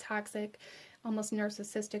 or a toxic, almost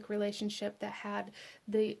narcissistic relationship that had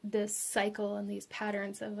this cycle and these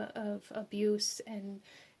patterns of abuse and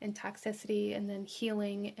toxicity, and then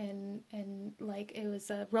healing, and like, it was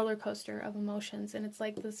a roller coaster of emotions. And it's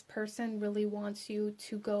like, this person really wants you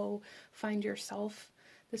to go find yourself.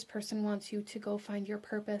 This person wants you to go find your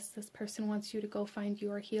purpose. This person wants you to go find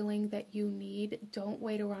your healing that you need. Don't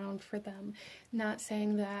wait around for them. Not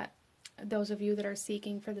saying that those of you that are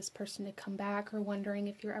seeking for this person to come back, or wondering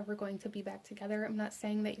if you're ever going to be back together, I'm not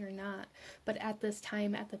saying that you're not. But at this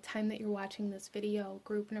time, at the time that you're watching this video,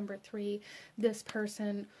 group number 3, this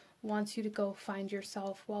person wants you to go find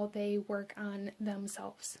yourself while they work on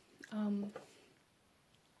themselves.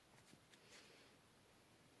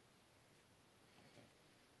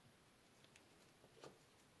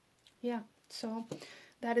 Yeah, so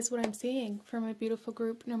that is what I'm seeing for my beautiful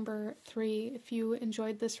group number 3. If you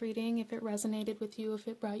enjoyed this reading, if it resonated with you, if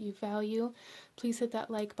it brought you value, please hit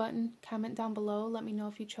that like button, comment down below, let me know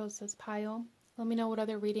if you chose this pile. Let me know what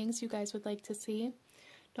other readings you guys would like to see.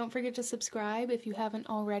 Don't forget to subscribe if you haven't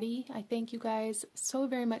already. I thank you guys so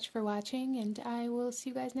very much for watching, and I will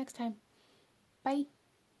see you guys next time. Bye!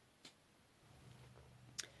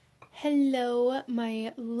 Hello,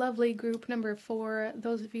 my lovely group number 4,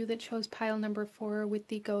 those of you that chose pile number 4 with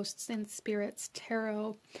the Ghosts and Spirits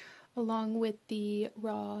Tarot, along with the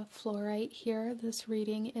raw fluorite here. This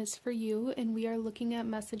reading is for you, and we are looking at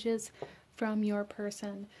messages from your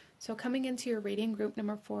person. So coming into your reading, group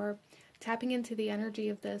number 4, tapping into the energy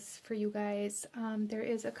of this for you guys, there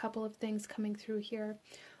is a couple of things coming through here.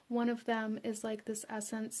 One of them is like this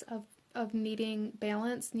essence of needing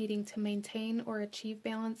balance, needing to maintain or achieve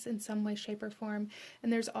balance in some way, shape, or form.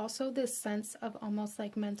 And there's also this sense of almost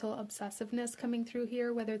like mental obsessiveness coming through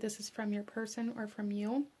here, whether this is from your person or from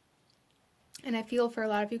you. And I feel for a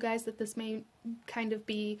lot of you guys that this may kind of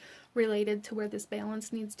be related to where this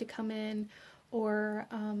balance needs to come in, or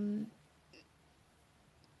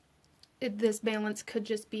this balance could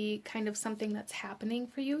just be kind of something that's happening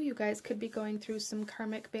for you. You guys could be going through some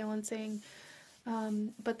karmic balancing.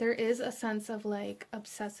 But there is a sense of like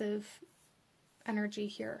obsessive energy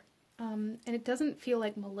here. And it doesn't feel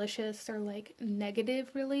like malicious or like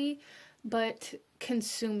negative really, but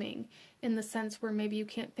consuming, in the sense where maybe you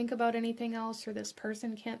can't think about anything else, or this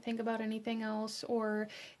person can't think about anything else, or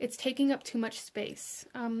it's taking up too much space.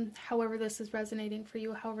 However this is resonating for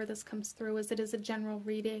you, however this comes through, as it is a general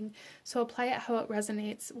reading, so apply it how it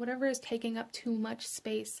resonates. Whatever is taking up too much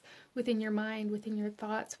space within your mind, within your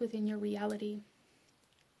thoughts, within your reality.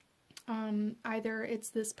 Either it's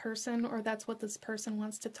this person, or that's what this person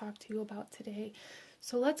wants to talk to you about today.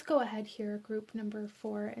 So let's go ahead here, group number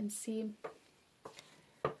 4, and see.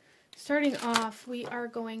 Starting off, we are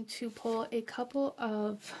going to pull a couple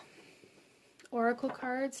of oracle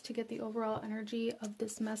cards to get the overall energy of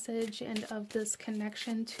this message and of this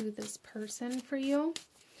connection to this person for you.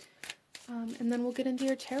 And then we'll get into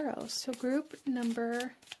your tarot. So group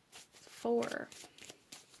number 4.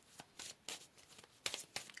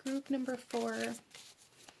 Group number 4.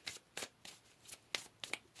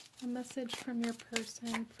 A message from your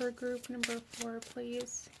person for group number 4,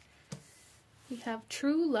 please. We have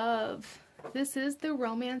true love. This is the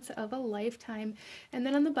romance of a lifetime. And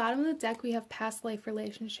then on the bottom of the deck, we have past life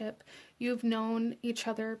relationship. You've known each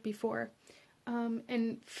other before.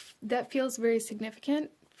 and that feels very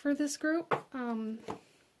significant for this group.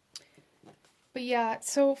 But yeah,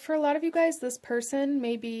 so for a lot of you guys, this person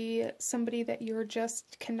may be somebody that you're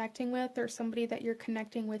just connecting with or somebody that you're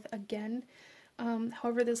connecting with again.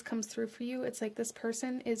 However this comes through for you, it's like this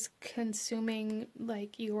person is consuming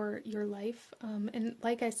like your life. And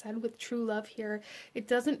like I said, with true love here, it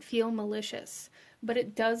doesn't feel malicious, but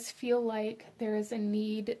it does feel like there is a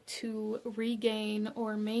need to regain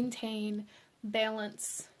or maintain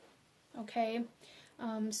balance. Okay?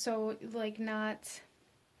 So like not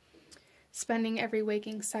spending every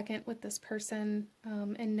waking second with this person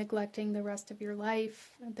and neglecting the rest of your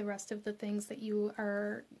life, the rest of the things that you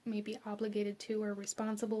are maybe obligated to or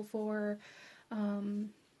responsible for.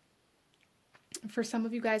 For some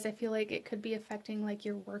of you guys, I feel like it could be affecting like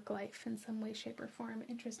your work life in some way, shape, or form.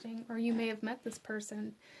 Interesting. Or you may have met this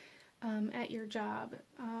person at your job,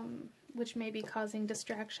 which may be causing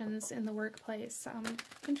distractions in the workplace.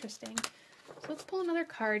 Interesting. So let's pull another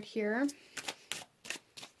card here.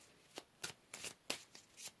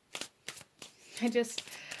 I just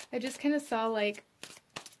kind of saw like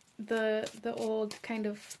the old kind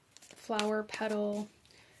of flower petal,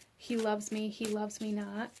 he loves me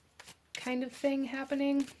not kind of thing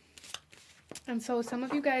happening. And so some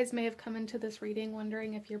of you guys may have come into this reading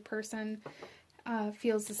wondering if your person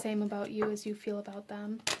feels the same about you as you feel about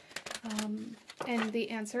them. And the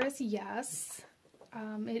answer is yes.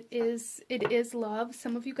 It is love.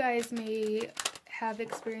 Some of you guys may have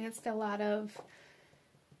experienced a lot of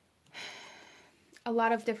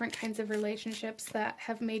different kinds of relationships that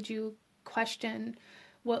have made you question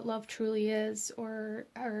what love truly is, or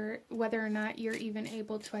whether or not you're even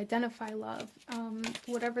able to identify love.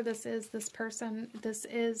 Whatever this is, this person, this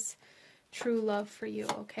is true love for you,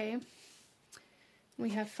 okay?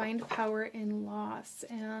 We have find power in loss,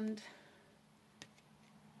 and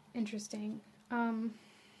interesting.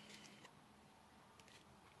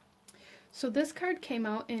 So this card came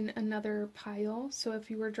out in another pile. So if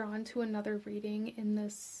you were drawn to another reading in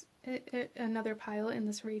this, another pile in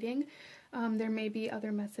this reading, there may be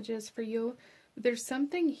other messages for you. There's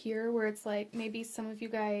something here where it's like maybe some of you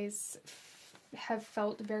guys have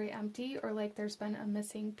felt very empty, or like there's been a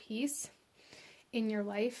missing piece in your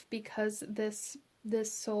life because this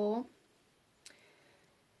soul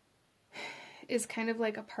is kind of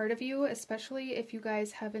like a part of you, especially if you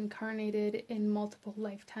guys have incarnated in multiple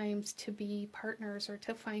lifetimes to be partners or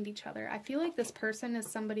to find each other. I feel like this person is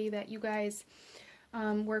somebody that you guys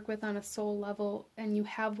work with on a soul level, and you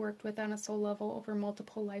have worked with on a soul level over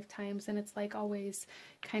multiple lifetimes, and it's like always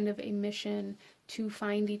kind of a mission to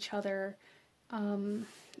find each other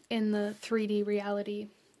in the 3D reality.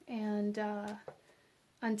 And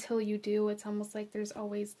until you do, it's almost like there's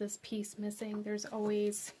always this piece missing. There's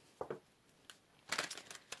always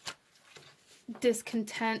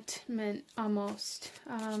discontentment almost.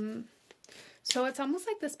 So it's almost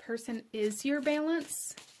like this person is your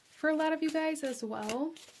balance for a lot of you guys as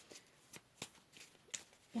well.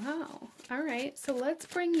 Wow. All right. So let's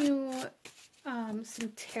bring you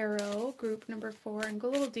some tarot, group number 4, and go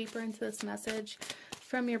a little deeper into this message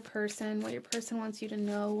from your person, what your person wants you to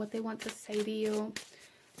know, what they want to say to you.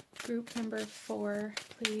 Group number 4,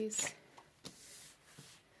 please.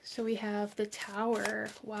 So we have the Tower.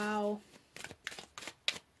 Wow.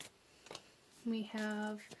 We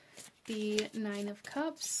have the 9 of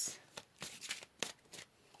Cups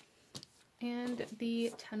and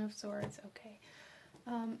the 10 of Swords. Okay.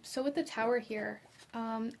 So with the Tower here,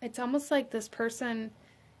 it's almost like this person,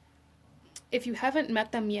 if you haven't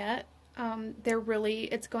met them yet,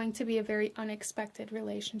 it's going to be a very unexpected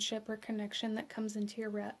relationship or connection that comes into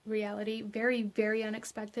your reality. Very, very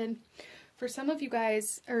unexpected. For some of you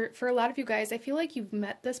guys, or for a lot of you guys, I feel like you've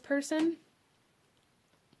met this person.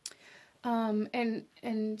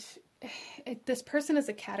 This person is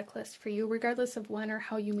a catalyst for you, regardless of when or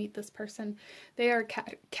how you meet this person. They are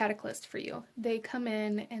a catalyst for you. They come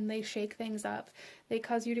in and they shake things up. They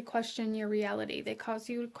cause you to question your reality. They cause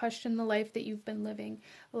you to question the life that you've been living.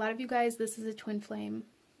 A lot of you guys, this is a twin flame.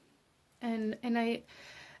 And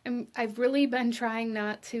I've really been trying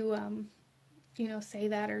not to, you know, say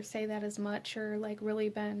that as much, or like really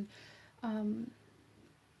been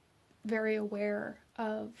very aware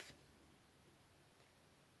of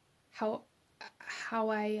how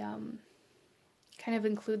I kind of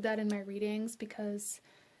include that in my readings, because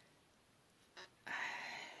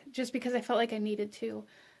I felt like I needed to.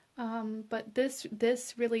 But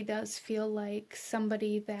this really does feel like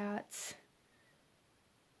somebody that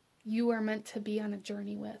you are meant to be on a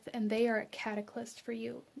journey with, and they are a catalyst for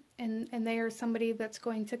you, and they are somebody that's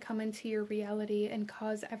going to come into your reality and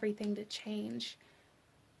cause everything to change.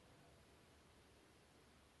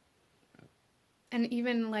 And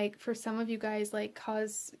even like for some of you guys, like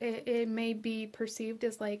cause it may be perceived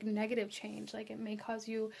as like negative change. Like it may cause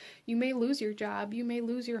you may lose your job, you may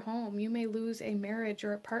lose your home, you may lose a marriage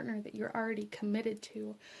or a partner that you're already committed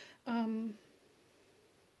to.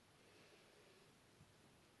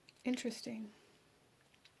 Interesting.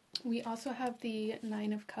 We also have the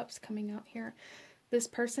Nine of Cups coming out here. This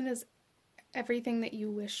person is everything that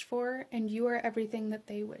you wished for, and you are everything that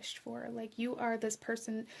they wished for. Like you are this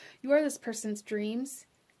person, you are this person's dreams.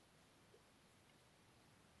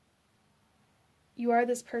 You are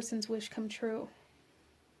this person's wish come true.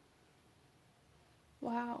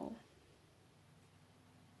 Wow.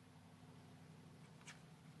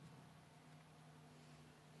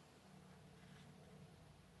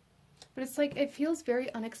 But it's like, it feels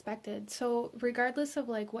very unexpected. So regardless of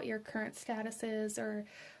like what your current status is or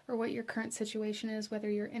what your current situation is, whether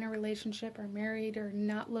you're in a relationship or married or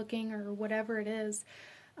not looking or whatever it is,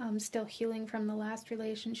 still healing from the last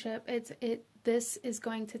relationship, this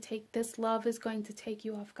love is going to take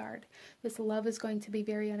you off guard. This love is going to be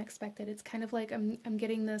very unexpected. It's kind of like I'm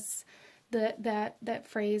getting this, that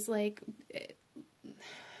phrase, like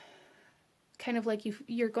kind of like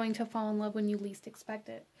you're going to fall in love when you least expect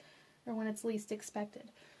it, or when it's least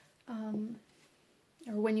expected.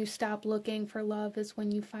 Or when you stop looking for love is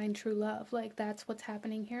when you find true love. Like that's what's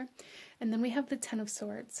happening here. And then we have the Ten of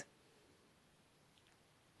Swords.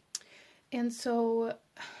 And so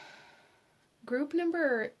group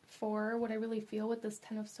number 4, what I really feel with this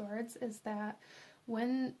Ten of Swords is that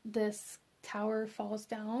when this tower falls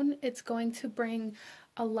down, it's going to bring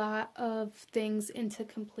a lot of things into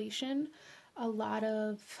completion, a lot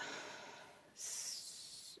of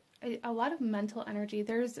mental energy.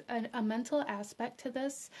 There's a mental aspect to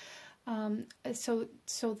this. So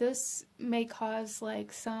this may cause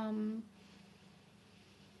like some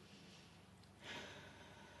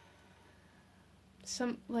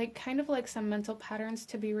like kind of like some mental patterns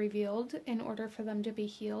to be revealed in order for them to be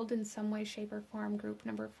healed in some way, shape, or form, group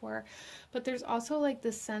number 4. But there's also like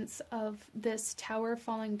this sense of this tower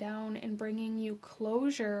falling down and bringing you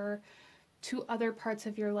closure to other parts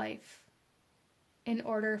of your life in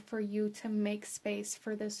order for you to make space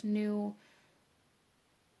for this new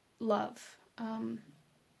love.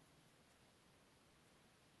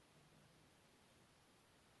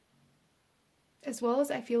 As well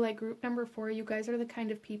as I feel like group number 4, you guys are the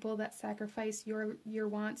kind of people that sacrifice your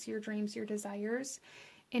wants, your dreams, your desires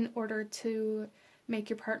in order to make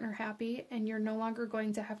your partner happy, and you're no longer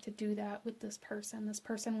going to have to do that with this person. This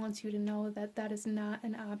person wants you to know that that is not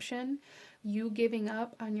an option. You giving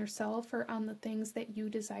up on yourself or on the things that you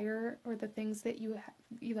desire or the things that you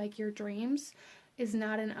like, your dreams, is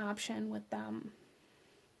not an option with them.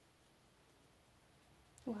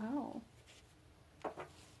 Wow.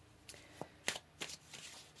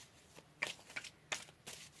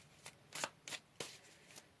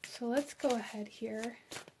 So let's go ahead here.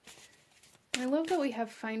 I love that we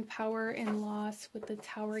have find power and loss with the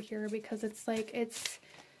tower here, because it's like it's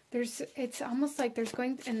almost like there's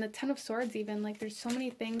going, in the Ten of Swords even, like there's so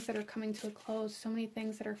many things that are coming to a close, so many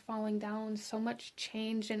things that are falling down, so much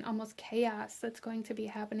change and almost chaos that's going to be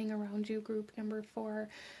happening around you, group number 4.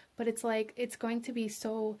 But it's like, it's going to be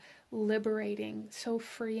so liberating, so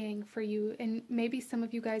freeing for you. And maybe some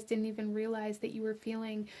of you guys didn't even realize that you were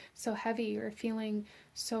feeling so heavy or feeling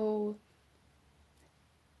so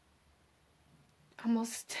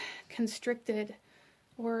almost constricted,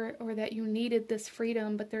 or that you needed this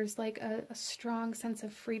freedom. But there's like a strong sense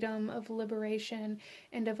of freedom, of liberation,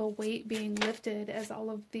 and of a weight being lifted as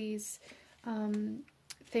all of these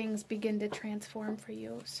things begin to transform for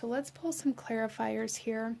you. So let's pull some clarifiers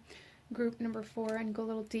here, group number 4, and go a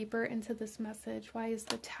little deeper into this message. Why is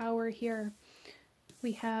the tower here?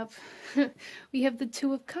 We have we have the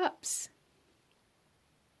Two of Cups.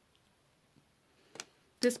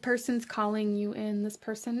 This person's calling you in. This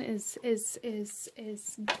person is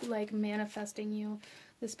like manifesting you.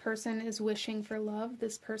 This person is wishing for love.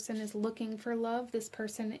 This person is looking for love. This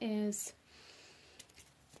person is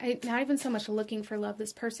not even so much looking for love.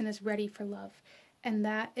 This person is ready for love. And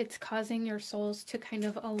that it's causing your souls to kind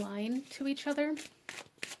of align to each other.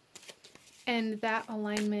 And that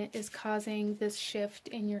alignment is causing this shift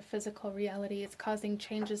in your physical reality. It's causing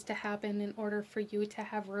changes to happen in order for you to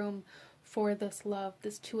have room for this love,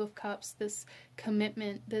 this Two of Cups, this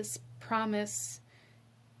commitment, this promise.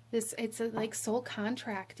 It's a like soul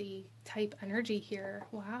contract-y type energy here.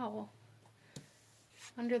 Wow.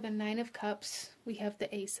 Under the Nine of Cups, we have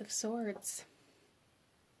the Ace of Swords.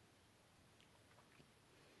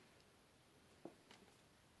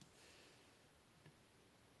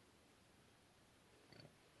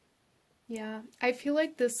 Yeah, I feel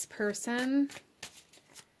like this person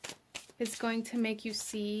is going to make you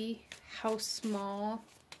see how small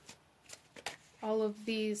all of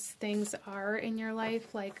these things are in your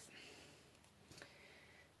life. Like,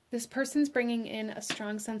 this person's bringing in a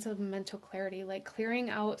strong sense of mental clarity, like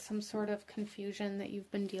clearing out some sort of confusion that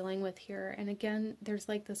you've been dealing with here. And again, there's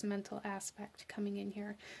like this mental aspect coming in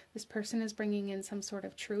here. This person is bringing in some sort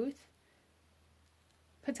of truth,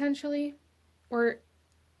 potentially, or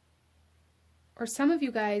some of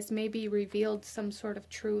you guys maybe revealed some sort of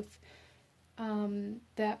truth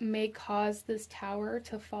that may cause this tower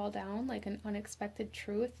to fall down, like an unexpected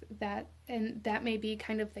truth, and that may be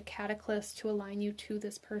kind of the catalyst to align you to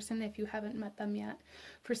this person if you haven't met them yet.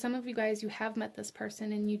 For some of you guys, you have met this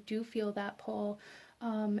person and you do feel that pull,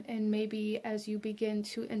 and maybe as you begin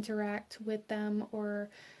to interact with them,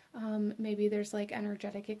 or maybe there's like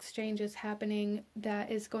energetic exchanges happening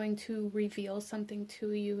that is going to reveal something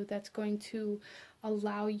to you, that's going to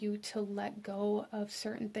allow you to let go of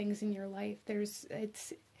certain things in your life. There's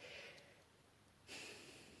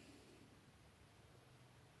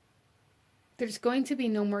going to be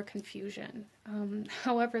no more confusion,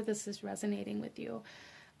 however this is resonating with you.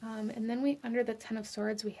 And then under the Ten of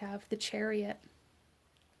Swords, we have the Chariot.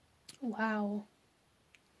 Wow.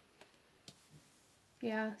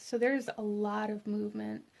 Yeah, so there's a lot of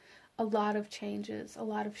movement, a lot of changes, a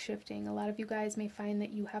lot of shifting. A lot of you guys may find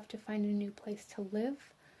that you have to find a new place to live.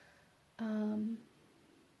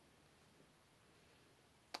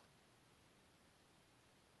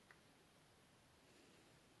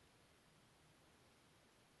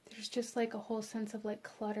 There's just like a whole sense of like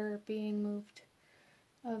clutter being moved,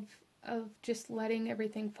 of just letting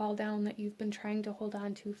everything fall down that you've been trying to hold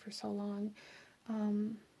on to for so long.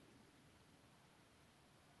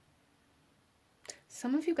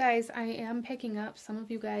 Some of you guys, I am picking up, some of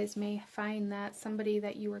you guys may find that somebody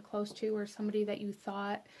that you were close to, or somebody that you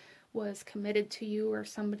thought was committed to you, or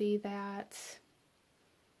somebody that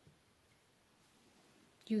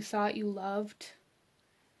you thought you loved,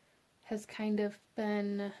 has kind of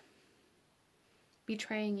been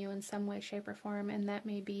betraying you in some way, shape, or form, and that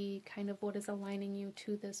may be kind of what is aligning you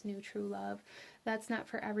to this new true love. That's not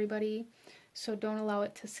for everybody, so don't allow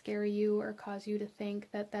it to scare you or cause you to think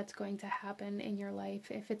that that's going to happen in your life.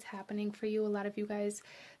 If it's happening for you, a lot of you guys,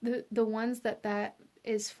 the ones that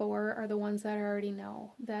is for are the ones that already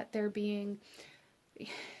know that they're being,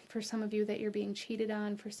 for some of you that you're being cheated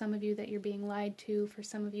on, for some of you that you're being lied to, for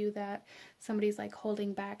some of you that somebody's like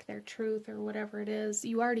holding back their truth or whatever it is.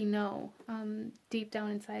 You already know, deep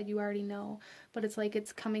down inside you already know, but it's like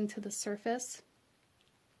it's coming to the surface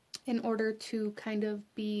in order to kind of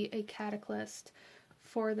be a catalyst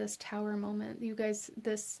for this tower moment. You guys,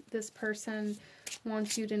 this person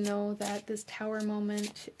wants you to know that this tower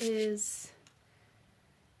moment is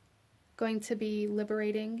going to be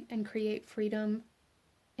liberating and create freedom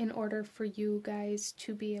in order for you guys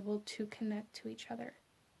to be able to connect to each other.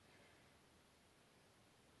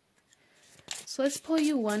 So let's pull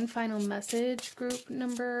you one final message, group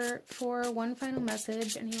number 4, one final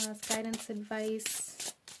message. Any last guidance,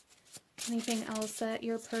 advice, anything else that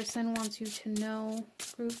your person wants you to know?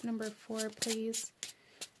 Group number 4, please.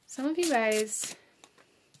 Some of you guys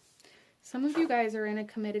are in a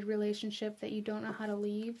committed relationship that you don't know how to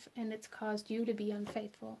leave, and it's caused you to be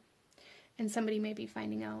unfaithful. And somebody may be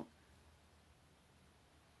finding out.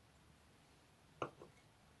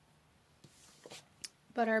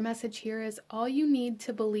 But our message here is all you need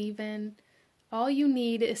to believe in, all you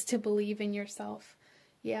need is to believe in yourself.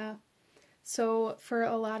 Yeah. So for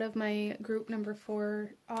a lot of my group number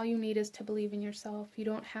 4, all you need is to believe in yourself. You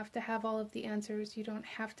don't have to have all of the answers. You don't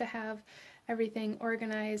have to have everything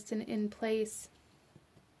organized and in place.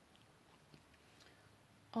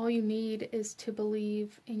 All you need is to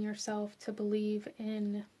believe in yourself, to believe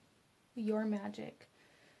in your magic,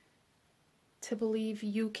 to believe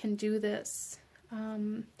you can do this.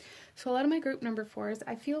 So a lot of my group number 4s,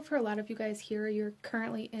 I feel for a lot of you guys here, you're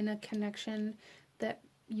currently in a connection that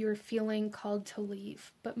you're feeling called to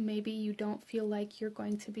leave, but maybe you don't feel like you're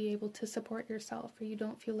going to be able to support yourself, or you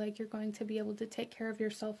don't feel like you're going to be able to take care of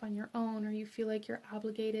yourself on your own, or you feel like you're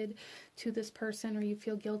obligated to this person, or you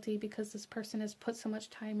feel guilty because this person has put so much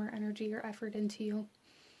time or energy or effort into you.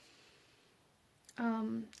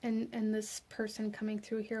 And this person coming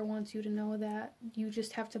through here wants you to know that you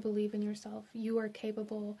just have to believe in yourself. You are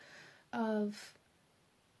capable of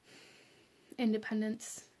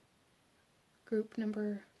independence. Group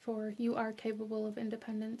number 4, you are capable of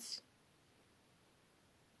independence.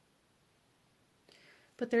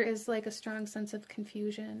 But there is like a strong sense of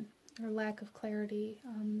confusion or lack of clarity,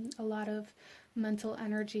 a lot of mental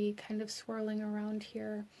energy kind of swirling around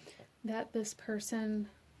here, that this person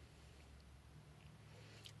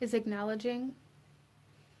is acknowledging.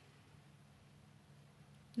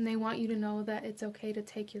 And they want you to know that it's okay to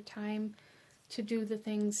take your time to do the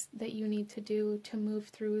things that you need to do to move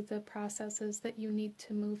through the processes that you need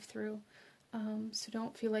to move through. So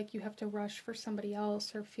don't feel like you have to rush for somebody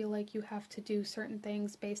else or feel like you have to do certain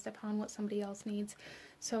things based upon what somebody else needs.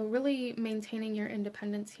 So really maintaining your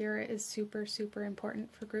independence here is super, super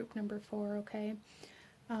important for group number 4, okay?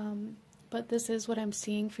 But this is what I'm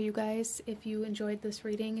seeing for you guys. If you enjoyed this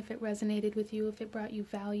reading, if it resonated with you, if it brought you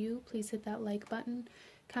value, please hit that like button.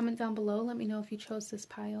 Comment down below. Let me know if you chose this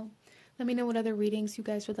pile. Let me know what other readings you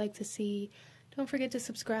guys would like to see. Don't forget to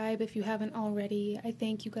subscribe if you haven't already. I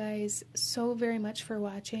thank you guys so very much for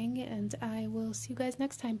watching, and I will see you guys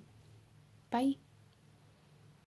next time. Bye.